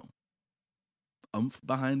 oomph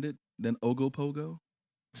behind it than Ogopogo.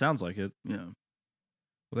 Sounds like it. Yeah.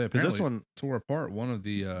 Well, they Because apparently this one, tore apart one of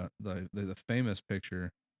the famous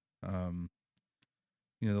picture.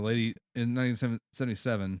 The lady in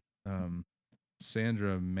 1977,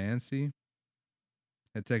 Sandra Mancy,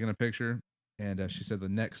 had taken a picture, and she said the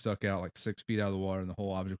neck stuck out like 6 feet out of the water, and the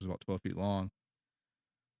whole object was about 12 feet long.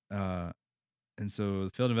 And so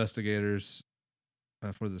the field investigators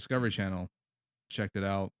for the Discovery Channel checked it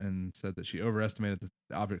out and said that she overestimated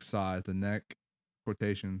the object's size. The neck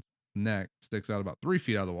sticks out about 3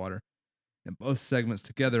 feet out of the water, and both segments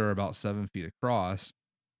together are about 7 feet across.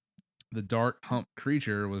 The dark humped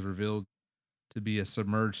creature was revealed to be a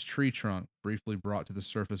submerged tree trunk, briefly brought to the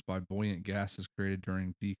surface by buoyant gases created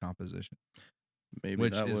during decomposition. maybe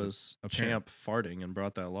Which that is was a Champ farting and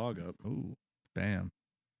brought that log up. Ooh, bam.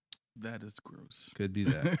 That is gross. Could be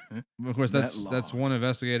that. Of course, That that's log. one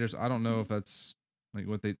investigators. I don't know if that's like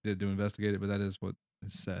what they did to investigate it, but that is what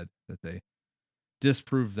is said, that they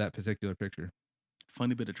disproved that particular picture.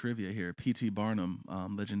 Funny bit of trivia here. P.T. Barnum,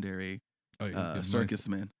 legendary Oh, yeah, circus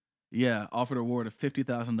man. Yeah, offered an award of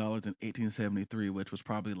 $50,000 in 1873, which was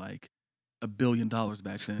probably like $1 billion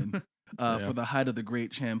back then, for the height of the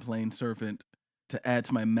Great Champlain Serpent to add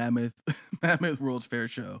to my Mammoth World's Fair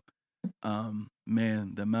show.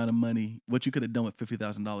 Man, the amount of money, what you could have done with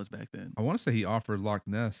 $50,000 back then. I want to say he offered Loch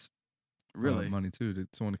Ness Really? money too to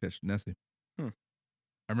someone to catch Nessie. Hmm.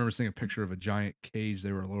 I remember seeing a picture of a giant cage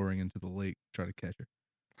they were lowering into the lake to try to catch her.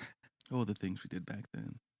 Oh, the things we did back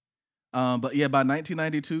then. But yeah, by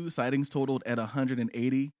 1992, sightings totaled at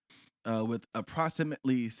 180, with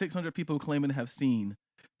approximately 600 people claiming to have seen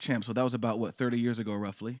Champ. So that was about, 30 years ago,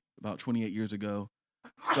 roughly, about 28 years ago.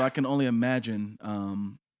 So I can only imagine,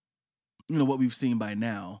 what we've seen by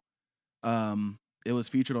now. It was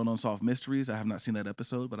featured on Unsolved Mysteries. I have not seen that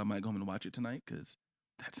episode, but I might go home and watch it tonight because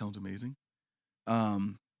that sounds amazing.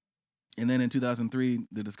 And then in 2003,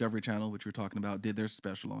 the Discovery Channel, which we're talking about, did their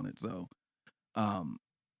special on it. So,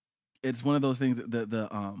 it's one of those things that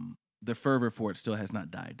the fervor for it still has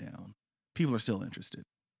not died down. People are still interested.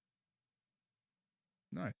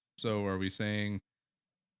 Nice. So are we saying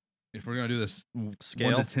if we're gonna do this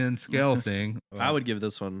Scale? 1 to 10 scale thing, I would give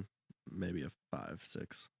this one maybe a 5,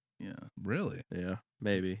 6. Yeah. really Yeah,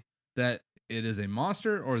 maybe. that it is a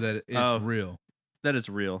monster or that it's real? That is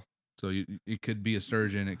real. So it could be a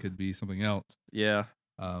sturgeon, it could be something else. Yeah,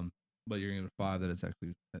 But you're gonna give it a 5 that it's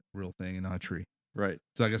actually a real thing and not a tree. right.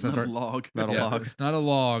 So I guess that's Not our a log. Not a yeah, log. It's not a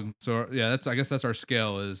log. So yeah, I guess that's our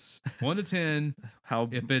scale is 1 to 10. How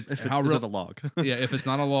If is real- it a log? Yeah, if it's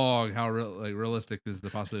not a log, how realistic is the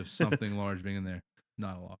possibility of something large being in there?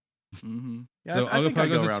 Not a log. Mm-hmm. Yeah, So I think I'd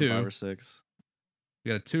Ogopogo's go a around 2. 5 or 6. We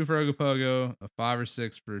got a 2 for Ogopogo, a 5 or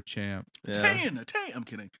 6 for Champ. Yeah. 10. I'm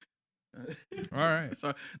kidding. All right,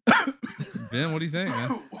 Sorry. Ben, what do you think,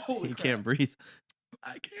 man? Holy You crap. can't breathe.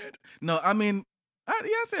 I can't. No, I mean,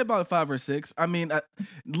 I'd say about a 5 or 6. I mean,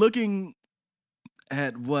 looking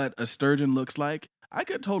at what a sturgeon looks like, I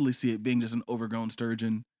could totally see it being just an overgrown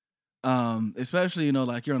sturgeon. Especially,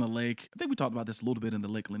 like you're on a lake. I think we talked about this a little bit in the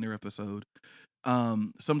Lake Lanier episode.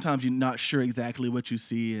 Sometimes you're not sure exactly what you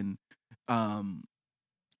see, and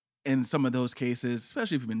in some of those cases,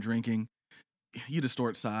 especially if you've been drinking, you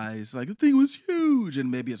distort size. Like the thing was huge, and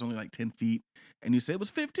maybe it's only like 10 feet, and you say it was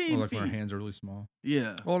 15 Or like feet. when our hands are really small.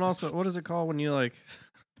 Yeah. Well, and also, what is it called when you like?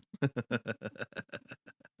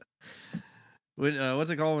 What's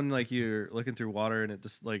it called when like you're looking through water and it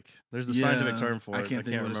just like there's a scientific Yeah, term for it. I can't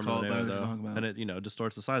think what it's remember called, the but I name know of what it, you're talking though. about. And it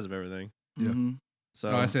distorts the size of everything. Yeah. Mhm. So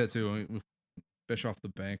I say it too. When we fish off the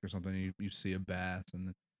bank or something, you see a bass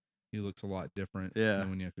and he looks a lot different than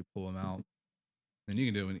when you actually pull him out. And you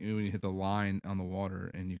can do it when you hit the line on the water,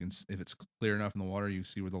 and you can, if it's clear enough in the water, you can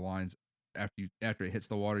see where the lines after it hits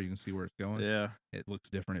the water, you can see where it's going. yeah, It looks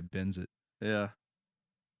different. It bends it. yeah.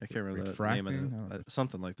 I can't remember the name of Refracting? I don't it.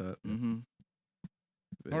 Something like that. Mm-hmm.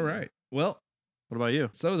 But, All right. Well, What about you?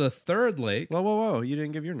 so the third lake. Whoa! You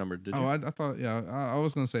didn't give your number, did you? Oh, I thought, yeah, I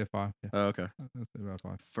was gonna say a 5. Yeah, Oh, okay. I'd say about a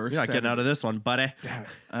 5. First You're not getting Saturday- out of this one, buddy.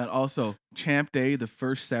 And also, Champ Day, the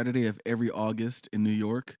first Saturday of every August in New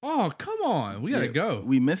York. Oh, come on, we gotta Yeah, go.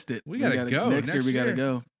 We missed it. We gotta go. Next year Next we gotta year.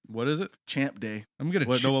 go. What is it? Champ Day, I'm gonna.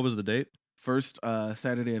 What was the date? first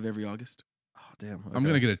Saturday of every August. Oh, damn. I'm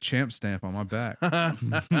gonna get a champ stamp on my back.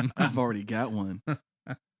 I've already got one.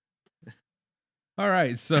 All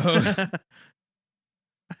right, so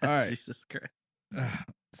all right. Jesus Christ.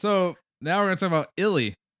 So now we're gonna talk about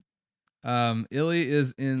Illy. Illy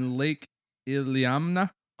is in Lake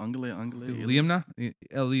Iliamna. Iliamna?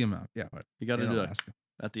 Iliamna. Yeah. You got to in do Alaska.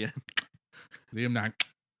 it at the end. Liamna.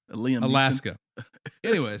 Liam Neeson. Alaska.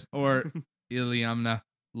 Anyways, or Iliamna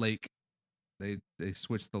Lake. They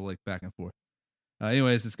switch the lake back and forth.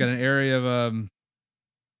 Anyways, it's got an area of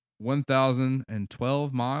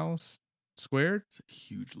 1,012 miles squared. It's a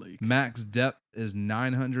huge lake. Max depth is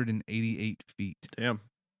 988 feet. Damn.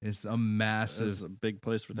 It's a massive, This is a big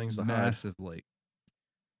place for things to hide. massive lake.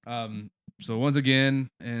 So once again,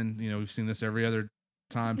 and we've seen this every other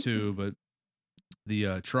time too, but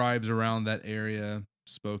the tribes around that area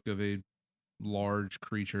spoke of a large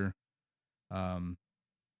creature.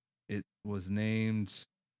 It was named.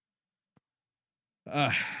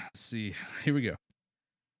 Let's see. Here we go.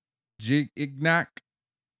 Jigignak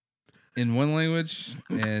in one language,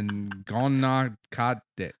 and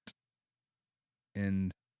Gonakadet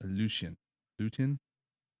in Aleutian.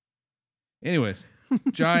 Anyways,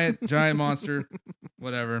 giant monster,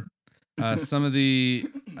 whatever. Some of the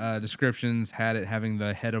descriptions had it having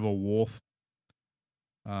the head of a wolf.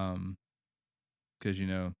 Because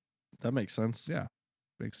That makes sense. yeah,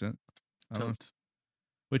 makes sense. Totes.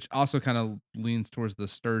 Which also kind of leans towards the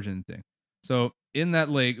sturgeon thing. So in that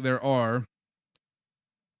lake, there are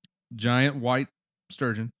giant white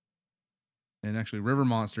sturgeon, and actually river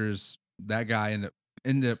monsters. That guy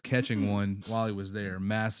ended up catching one while he was there.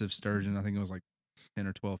 Massive sturgeon. I think it was like 10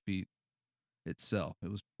 or 12 feet itself. It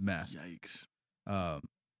was massive. Yikes.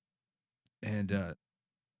 And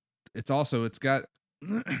it's got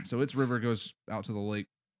so its river goes out to the lake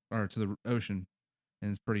or to the ocean,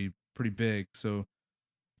 and it's pretty big. So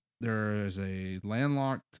there is a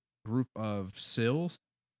landlocked group of seals,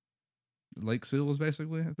 lake seals,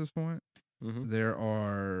 basically at this point.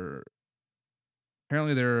 Mm-hmm.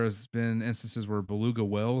 Apparently there has been instances where beluga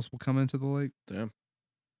whales will come into the lake. Damn.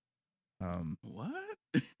 What?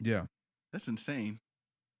 Yeah. That's insane.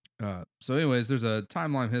 So anyways, there's a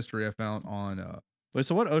timeline history I found on Wait,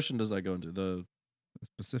 so what ocean does that go into? The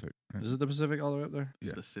Pacific. Right? Is it the Pacific all the way up there?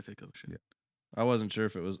 Yeah. Pacific Ocean. Yeah. I wasn't sure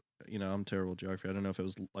if it was. I'm terrible at geography. I don't know if it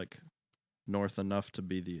was like north enough to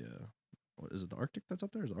be the. What is it? The Arctic that's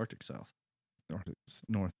up there? Or is the Arctic south? Arctic's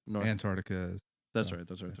north. North. That's That's right.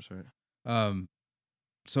 That's right.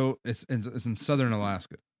 So it's in southern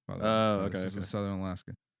Alaska. By the way. Oh, This okay, is in okay. southern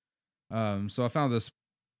Alaska. So I found this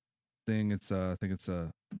thing. It's I think it's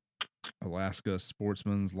Alaska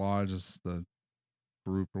Sportsman's Lodge is the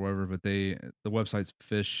group or whatever, but the website's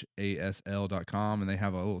fishamsl.com, and they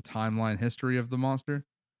have a little timeline history of the monster.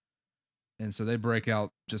 And so they break out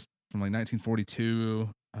just from like 1942,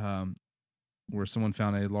 where someone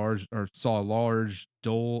found saw a large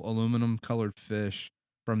dull aluminum colored fish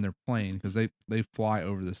from their plane, because they fly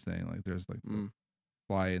over this thing. Like there's like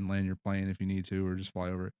fly and land your plane if you need to, or just fly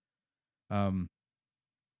over it.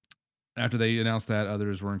 After they announced that,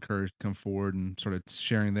 others were encouraged to come forward and sort of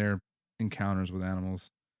sharing their encounters with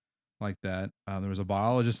animals like that. There was a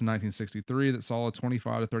biologist in 1963 that saw a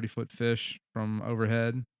 25 to 30 foot fish from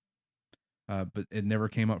overhead, but it never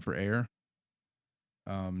came up for air.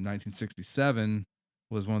 1967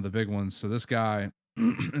 was one of the big ones. So this guy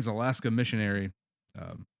is Alaska missionary,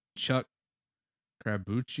 Chuck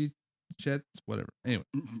Krabuchich, whatever. Anyway,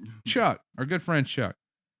 Chuck, our good friend Chuck,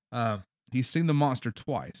 he's seen the monster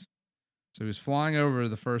twice. So he was flying over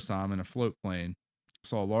the first time in a float plane,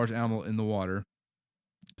 saw a large animal in the water.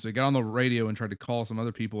 So he got on the radio and tried to call some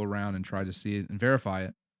other people around and tried to see it and verify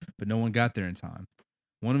it, but no one got there in time.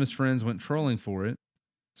 One of his friends went trolling for it,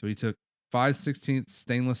 so he took 5/16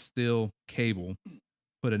 stainless steel cable,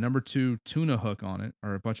 put a number 2 tuna hook on it,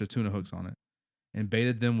 or a bunch of tuna hooks on it, and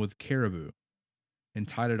baited them with caribou, and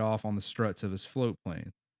tied it off on the struts of his float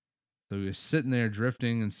plane. So he was sitting there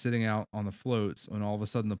drifting and sitting out on the floats, and all of a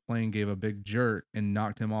sudden the plane gave a big jerk and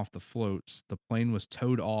knocked him off the floats. The plane was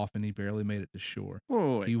towed off, and he barely made it to shore.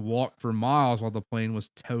 Whoa, He walked for miles while the plane was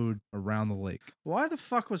towed around the lake. Why the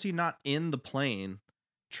fuck was he not in the plane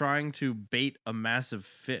trying to bait a massive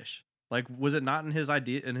fish? Like, was it not in his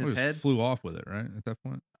idea in his He just head? flew off with it, right? At that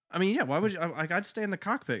point. I mean, yeah. Why would you? I'd stay in the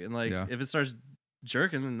cockpit and Yeah. if it starts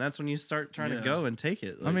jerking, then that's when you start trying to go and take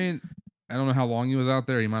it. I mean, I don't know how long he was out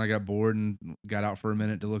there. He might have got bored and got out for a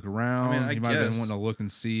minute to look around. He might have been wanting to look and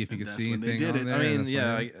see if he could see anything on there. I mean,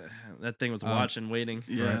 yeah, that thing was watching, waiting.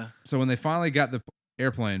 Yeah. Right. So when they finally got the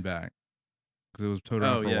airplane back, because it was towed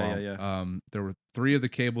around for a while, yeah. There were 3 of the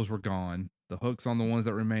cables were gone. The hooks on the ones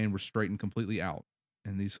that remained were straightened completely out,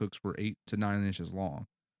 and these hooks were 8 to 9 inches long.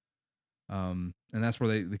 And that's where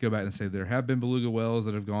they go back and say there have been beluga whales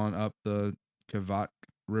that have gone up the Kavak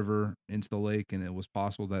River into the lake, and it was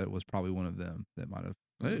possible that it was probably one of them that might have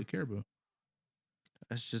Hey, caribou.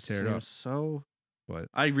 It just Tear it up. seems so. But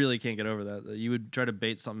I really can't get over that you would try to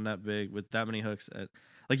bait something that big with that many hooks.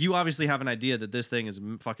 Like you obviously have an idea that this thing is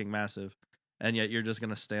fucking massive, and yet you're just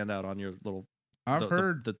gonna stand out on your little I've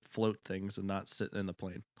heard. the float things and not sit in the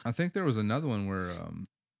plane. I think there was another one where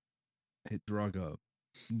it drug a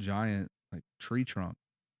giant like tree trunk.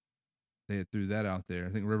 They had threw that out there. I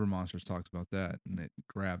think River Monsters talks about that, and it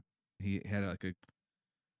grabbed. He had like a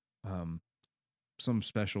some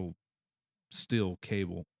special steel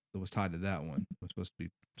cable that was tied to that one. It was supposed to be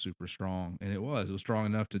super strong, and it was. It was strong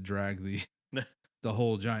enough to drag the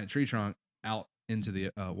whole giant tree trunk out into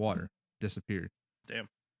the water. Disappeared. Damn.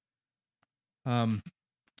 A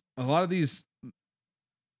lot of these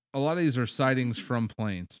are sightings from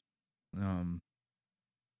planes. And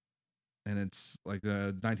it's like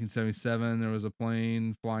 1977, there was a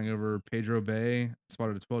plane flying over Pedro Bay,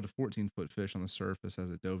 spotted a 12 to 14 foot fish on the surface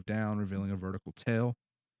as it dove down, revealing a vertical tail.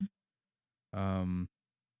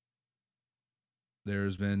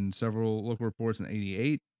 There's been several local reports in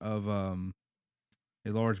 '88 of a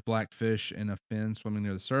large black fish in a fin swimming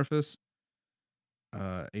near the surface.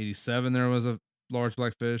 '87, there was a large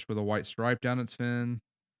black fish with a white stripe down its fin.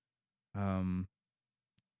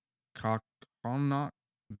 Caconock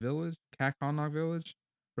Village.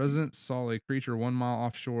 Residents saw a creature 1 mile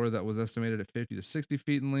offshore that was estimated at 50 to 60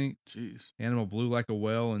 feet in length. Jeez. Animal blew like a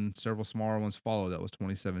whale, and several smaller ones followed. That was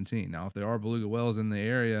 2017. Now, if there are beluga whales in the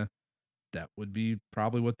area, that would be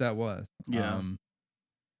probably what that was. Yeah.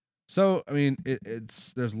 So, I mean,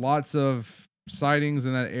 there's lots of sightings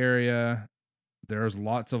in that area. There's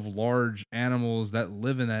lots of large animals that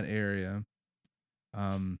live in that area.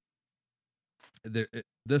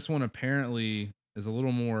 This one apparently is a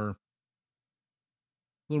little more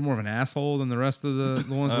of an asshole than the rest of the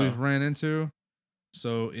ones we've ran into.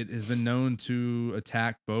 So it has been known to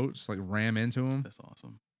attack boats, like ram into them. That's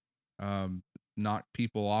awesome. Knock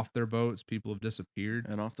people off their boats. People have disappeared.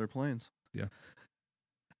 And off their planes. Yeah.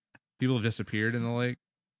 People have disappeared in the lake,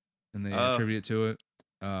 and they attribute it to it.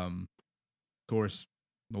 Of course,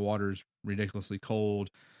 the water's ridiculously cold.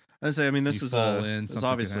 I say, I mean, this is this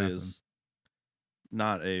obviously is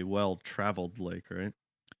not a well-traveled lake, right?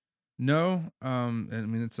 No, I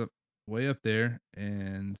mean it's way up there,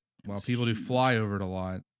 and while people do fly over it a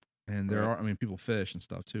lot, and there are, I mean, people fish and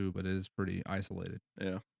stuff too, but it is pretty isolated.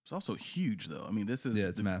 Yeah, it's also huge though. I mean, this is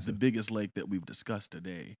it's massive. The biggest lake that we've discussed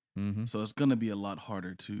today, so it's gonna be a lot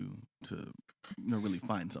harder to really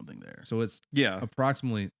find something there. So it's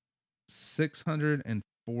approximately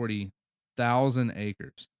 640,000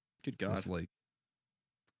 acres. Good God, this lake.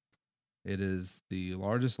 It is the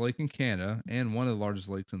largest lake in Canada and one of the largest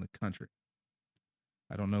lakes in the country.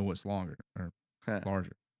 I don't know what's longer or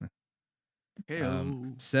larger.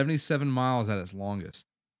 77 miles at its longest,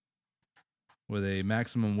 with a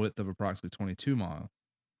maximum width of approximately 22 miles.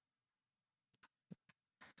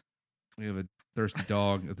 We have a thirsty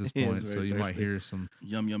dog at this point, so you might hear some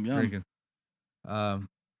yum drinking.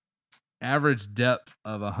 Average depth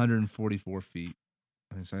of 144 feet.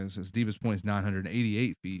 Its deepest point is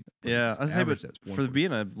 988 feet. Yeah, I was saying, but for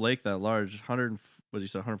being a lake that large, 100, what you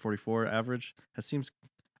said, 144 average. That seems.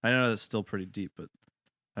 I know that's still pretty deep, but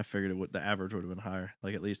I figured the average would have been higher,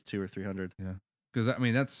 like at least 200 or 300. Yeah, because I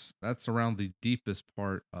mean that's around the deepest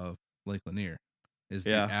part of Lake Lanier, is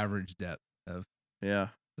the average depth of the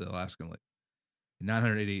Alaskan lake.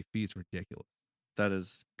 988 feet is ridiculous. That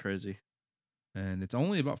is crazy, and it's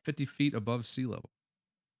only about 50 feet above sea level.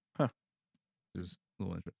 Huh. Which is a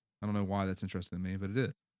little interesting. I don't know why that's interesting to me, but it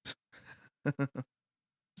is.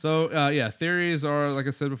 So theories are, like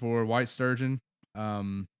I said before, white sturgeon.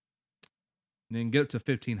 They can get up to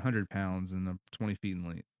 1,500 pounds and 20 feet in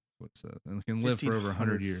length. And can live for over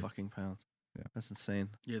 100 years. Fucking pounds. Yeah, that's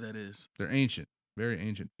insane. Yeah, that is. They're ancient, very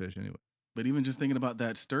ancient fish, anyway. But even just thinking about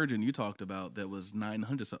that sturgeon you talked about, that was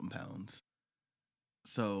 900 something pounds.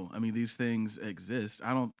 So I mean, these things exist.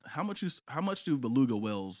 I don't. How much do beluga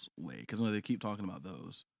whales weigh? Because they keep talking about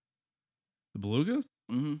those. The belugas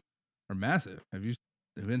are massive. Have you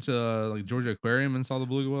been to like Georgia Aquarium and saw the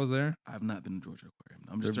beluga whales there? I've not been to Georgia Aquarium.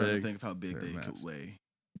 I'm just trying to think of how big they could weigh.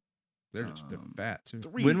 They're fat too.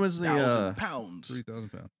 When was the 3,000 pounds? 3,000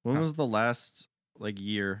 pounds. When was the last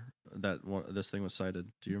year that this thing was sighted?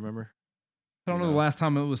 Do you remember? I don't know the last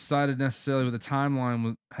time it was sighted necessarily, but the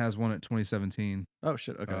timeline has one at 2017. Oh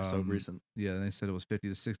shit! Okay, so recent. Yeah, they said it was 50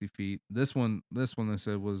 to 60 feet. This one they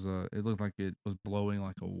said was it looked like it was blowing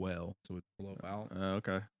like a whale, so it blow out.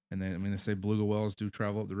 Okay. And they say beluga whales do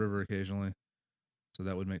travel up the river occasionally, so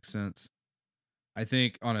that would make sense. I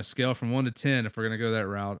think on a scale from 1 to 10, if we're gonna go that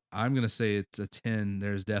route, I'm gonna say it's a 10.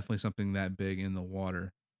 There's definitely something that big in the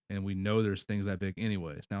water, and we know there's things that big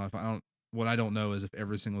anyways. Now, what I don't know is if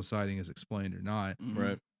every single sighting is explained or not.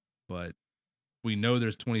 Right. But we know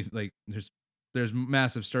there's 20, like there's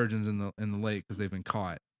massive sturgeons in the lake because they've been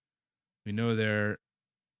caught. We know there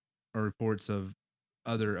are reports of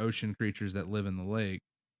other ocean creatures that live in the lake,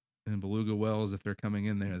 and beluga whales, if they're coming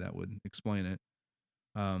in there, that would explain it.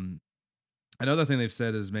 Another thing they've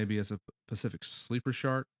said is maybe it's a Pacific sleeper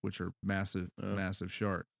shark, which are massive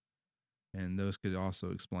sharks, and those could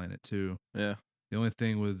also explain it too. Yeah. The only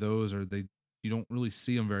thing with those are you don't really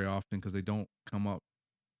see them very often because they don't come up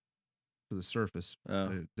to the surface.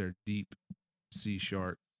 They're deep sea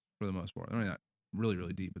shark for the most part. They're not really,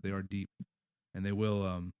 really deep, but they are deep, and they will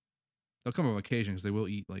they'll come up on occasion because they will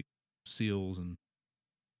eat like seals and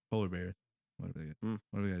polar bears, whatever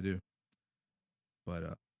they gotta do.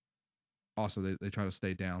 But also they try to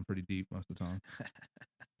stay down pretty deep most of the time.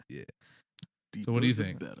 Yeah. So what do you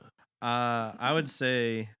think? Better. I would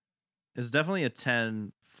say it's definitely a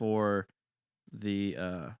 10 for the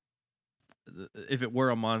if it were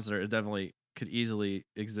a monster, it definitely could easily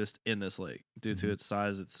exist in this lake due to its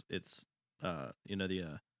size, its you know,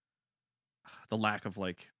 the lack of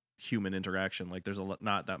like human interaction. Like there's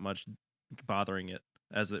not that much bothering it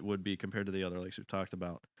as it would be compared to the other lakes we've talked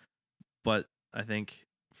about. But I think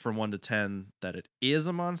from 1 to 10 that it is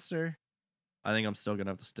a monster, I think I'm still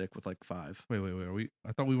gonna have to stick with like 5. Wait.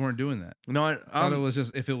 I thought we weren't doing that. No, I thought it was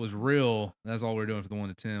just if it was real. That's all we're doing for the 1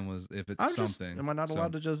 to 10 was if it's something. Am I not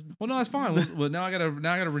allowed to just? Well, no, it's fine. Well, now I gotta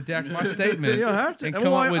redact my statement. You don't have to. And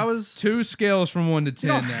come up with 2 scales from 1 to 10.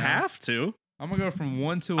 You don't now. have to. I'm gonna go from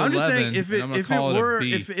 1 to 11. I'm just saying if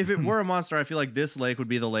it B. were a monster, I feel like this lake would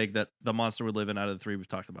be the lake that the monster would live in out of the 3 we've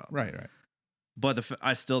talked about. Right. But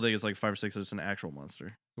I still think it's like 5 or 6 that it's an actual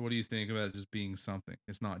monster. So what do you think about it just being something?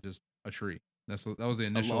 It's not just a tree. That was the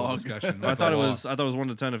initial discussion. I thought it was 1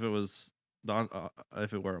 to 10 if it was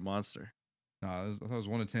if it were a monster. No, I thought it was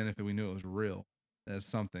 1 to 10 if we knew it was real as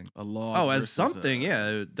something. A log. Oh, as something, yeah,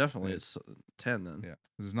 it definitely is 10 then. Yeah,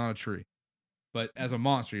 because it's not a tree. But as a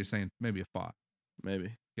monster, you're saying maybe a 5.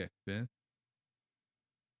 Maybe. Okay, Ben.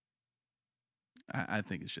 I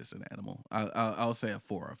think it's just an animal. I'll say a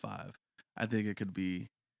 4 or 5. I think it could be.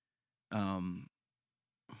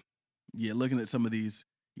 Yeah, looking at some of these,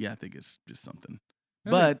 I think it's just something.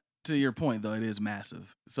 Okay. But to your point, though, it is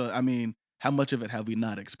massive. So, I mean, how much of it have we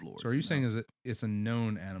not explored? So, are you saying it's a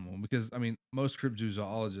known animal? Because, I mean, most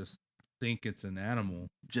cryptozoologists think it's an animal.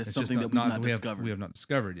 Just something that we've not discovered. We have not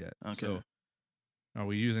discovered yet. Okay. So, are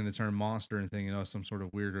we using the term monster and thinking, some sort of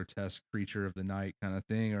weird, grotesque creature of the night kind of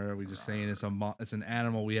thing? Or are we just saying it's an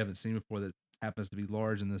animal we haven't seen before that happens to be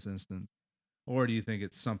large in this instance? Or do you think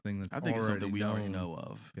it's something that's it's something we already know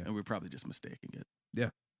of, and we're probably just mistaking it. Yeah.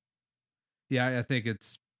 Yeah, I think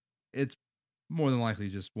it's more than likely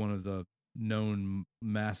just one of the known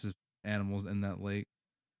massive animals in that lake.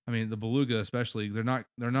 I mean, the beluga especially, they're not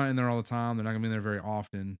in there all the time. They're not gonna be in there very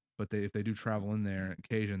often. But if they do travel in there on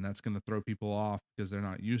occasion, that's gonna throw people off because they're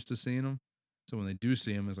not used to seeing them. So when they do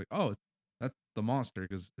see them, it's like, oh, that's the monster,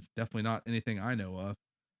 because it's definitely not anything I know of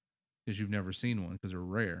because you've never seen one because they're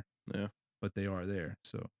rare. Yeah. But they are there.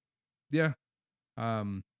 So, yeah.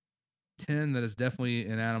 10, that is definitely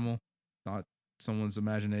an animal, not someone's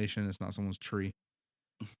imagination. It's not someone's tree.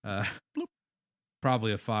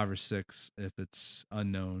 Probably a 5 or 6 if it's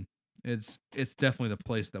unknown. It's definitely the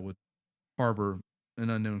place that would harbor an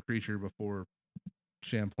unknown creature before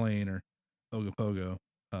Champlain or Ogopogo.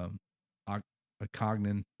 A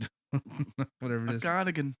cognin, whatever it is.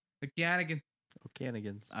 A Gannigan.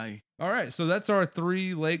 O'Canigans. All right, so that's our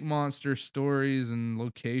 3 lake monster stories and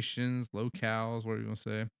locations, locales, whatever you want to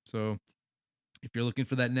say. So if you're looking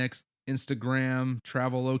for that next Instagram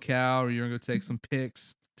travel locale, or you're going to go take some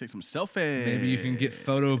pics, take some selfies, maybe you can get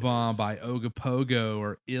photobombed by Ogopogo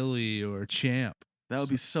or Illy or Champ. That would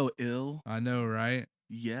be so ill. I know, right?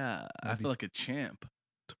 Yeah, I feel like a champ.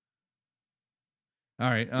 All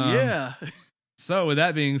right. Yeah. So with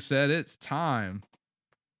that being said, it's time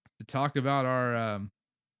to talk about our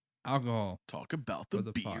alcohol. Talk about the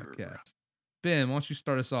beer. Podcast. Ben, why don't you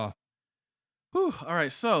start us off? Whew, all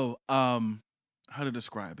right. So, how to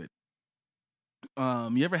describe it?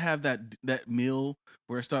 You ever have that meal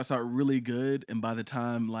where it starts out really good, and by the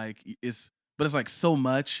time it's like so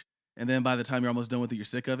much, and then by the time you're almost done with it, you're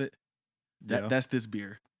sick of it? That's this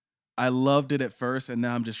beer. I loved it at first, and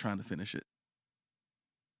now I'm just trying to finish it.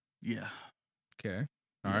 Yeah. Okay.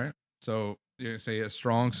 All right. So you're going to say a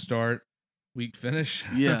strong start, weak finish?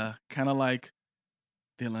 Yeah. Kind of like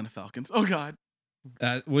the Atlanta Falcons. Oh, God.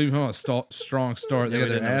 What do you mean a strong start? They got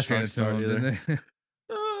their ass handed to them, didn't they?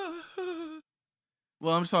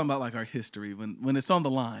 Well, I'm just talking about like our history. When it's on the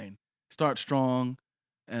line, start strong,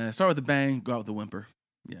 And start with a bang, go out with a whimper.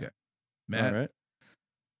 Yeah. Okay. Matt, All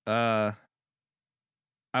right.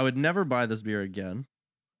 I would never buy this beer again,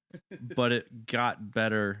 but it got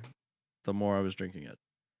better the more I was drinking it.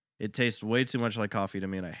 It tastes way too much like coffee to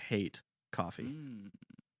me, and I hate coffee. Mm.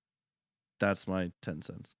 That's my 10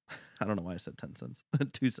 cents. I don't know why I said 10 cents.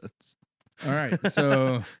 2 cents. all right.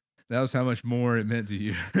 So that was how much more it meant to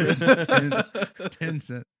you. 10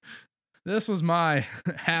 cents. This was my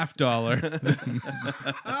 $half.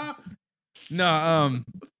 No,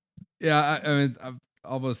 yeah, I mean, I'm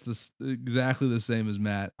almost exactly the same as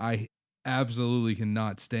Matt. I absolutely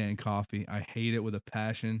cannot stand coffee. I hate it with a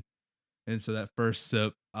passion. And so that first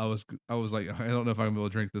sip, I was like, I don't know if I'm gonna be able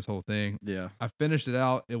to drink this whole thing. Yeah. I finished it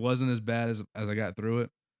out. It wasn't as bad as I got through it.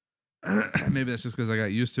 Maybe that's just because I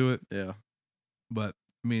got used to it. Yeah. But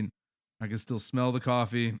I mean, I can still smell the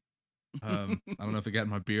coffee. I don't know if it got in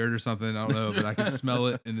my beard or something. I don't know, but I can smell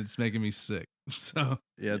it, and it's making me sick. So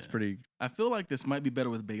Yeah, it's pretty. I feel like this might be better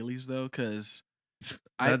with Bailey's though, because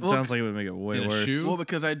That sounds like it would make it way In a worse. shoe? well,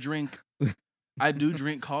 because I do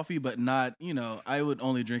drink coffee, but not, I would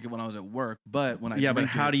only drink it when I was at work. But when I Yeah, but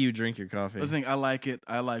drink how it, do you drink your coffee? I was thinking I like it.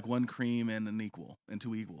 I like one cream and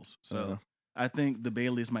two equals. So I think the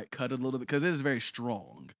Bailey's might cut it a little bit because it is very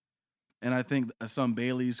strong. And I think some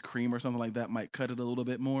Bailey's cream or something like that might cut it a little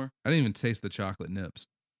bit more. I didn't even taste the chocolate nips.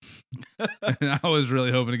 And I was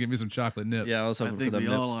really hoping to get me some chocolate nips. Yeah, I was hoping for think the we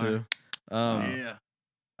all nips too.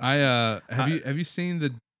 Yeah. Have you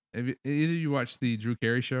seen either you watched the Drew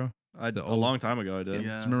Carey show? A long time ago I did. Yeah.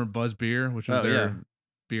 Just remember Buzz Beer, which was Oh, their yeah.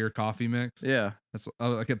 beer coffee mix. Yeah,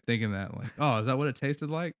 I kept thinking that, like, oh, is that what it tasted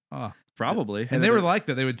like? Oh, probably. and they were like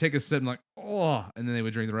that. They would take a sip and like, oh, and then they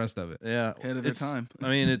would drink the rest of it. Yeah, Ahead of their time. I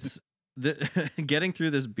mean, it's getting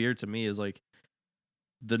through this beer to me is like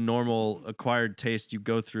the normal acquired taste you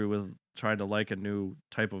go through with trying to like a new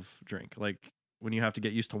type of drink. Like when you have to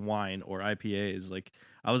get used to wine or IPAs. Like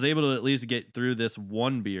I was able to at least get through this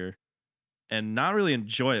one beer and not really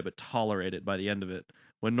enjoy it, but tolerate it by the end of it.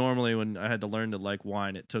 When normally when I had to learn to like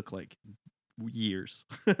wine, it took like years.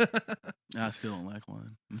 I still don't like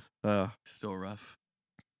wine. Still rough.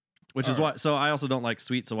 Which is why. So I also don't like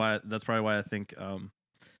sweet. So that's probably why I think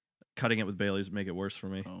cutting it with Bailey's would make it worse for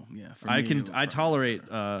me. Oh yeah. I tolerate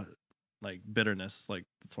like bitterness. Like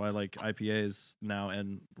that's why I like IPAs now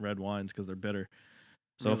and red wines because they're bitter.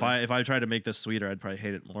 So Really? if I tried to make this sweeter, I'd probably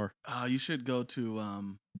hate it more. You should go to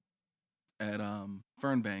at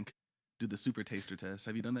Fernbank, do the super taster test.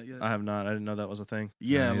 Have you done that yet? I have not. I didn't know that was a thing.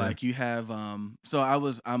 Yeah, Yeah. like you have so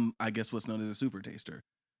I'm I guess what's known as a super taster.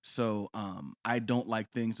 So I don't like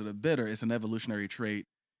things that are bitter. It's an evolutionary trait.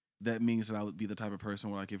 That means that I would be the type of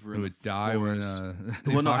person where like if we're It in would the die when forest-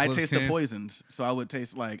 the well, no, I apocalypse taste the came. poisons. So I would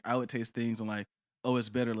taste things and like, oh, it's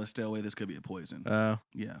bitter. Let's stay away. This could be a poison.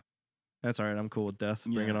 Yeah. That's all right. I'm cool with death.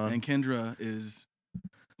 Yeah. Bring it on. And Kendra is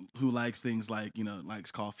who likes things like,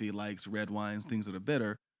 likes coffee, likes red wines, things that are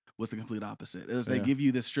bitter, was the complete opposite. It was they Yeah. give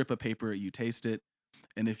you this strip of paper, you taste it,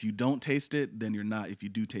 and if you don't taste it, then you're not. If you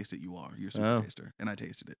do taste it, you are. You're a super taster. And I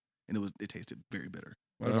tasted it. And it tasted very bitter.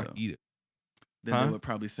 Why don't I So- eat it? Then Huh? they would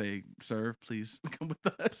probably say, "Sir, please come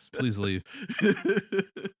with us." Please leave.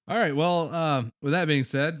 All right. Well, with that being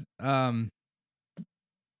said,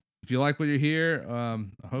 if you like what you hear,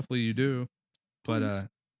 hopefully you do. But Please. if you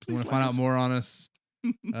Please want to like find out us. more on us,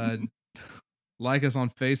 like us on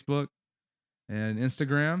Facebook and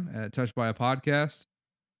Instagram at Touched by a Podcast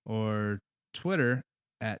or Twitter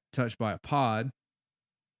at Touched by a Pod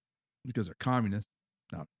because they're communists.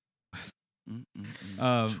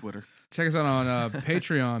 No. Twitter. Check us out on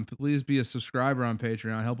Patreon. Please be a subscriber on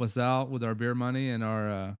Patreon. Help us out with our beer money and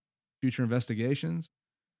our future investigations.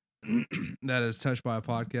 That is Touched by a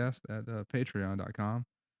Podcast at patreon.com.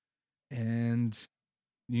 And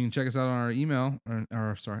you can check us out on our email,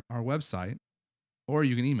 our website, or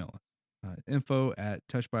you can email us. Info at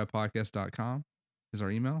touchedbyapodcast.com is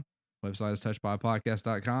our email. Website is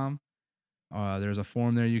touchedbyapodcast.com. There's a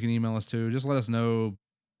form there you can email us to. Just let us know,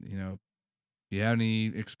 if you have any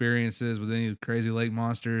experiences with any crazy lake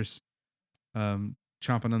monsters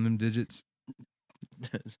chomping on them digits.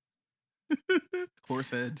 Horse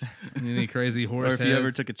heads. Any crazy Or horse if heads. you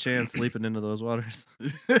ever took a chance sleeping into those waters.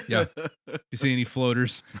 Yeah. If you see any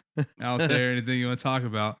floaters out there, anything you want to talk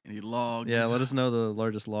about, Any logs. Yeah, let us know the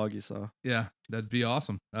largest log you saw. yeah, that'd be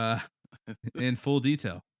awesome. In full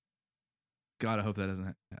detail. God, I hope that doesn't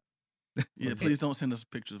happen. Yeah, please don't send us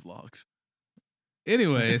pictures of logs.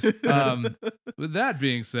 Anyways, with that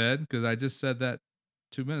being said, because I just said that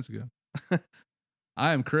 2 minutes ago,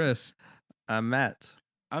 I am Chris. I'm Matt.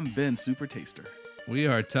 I'm Ben, super taster. We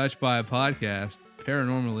are Touched by a Podcast,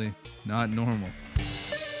 paranormally not normal.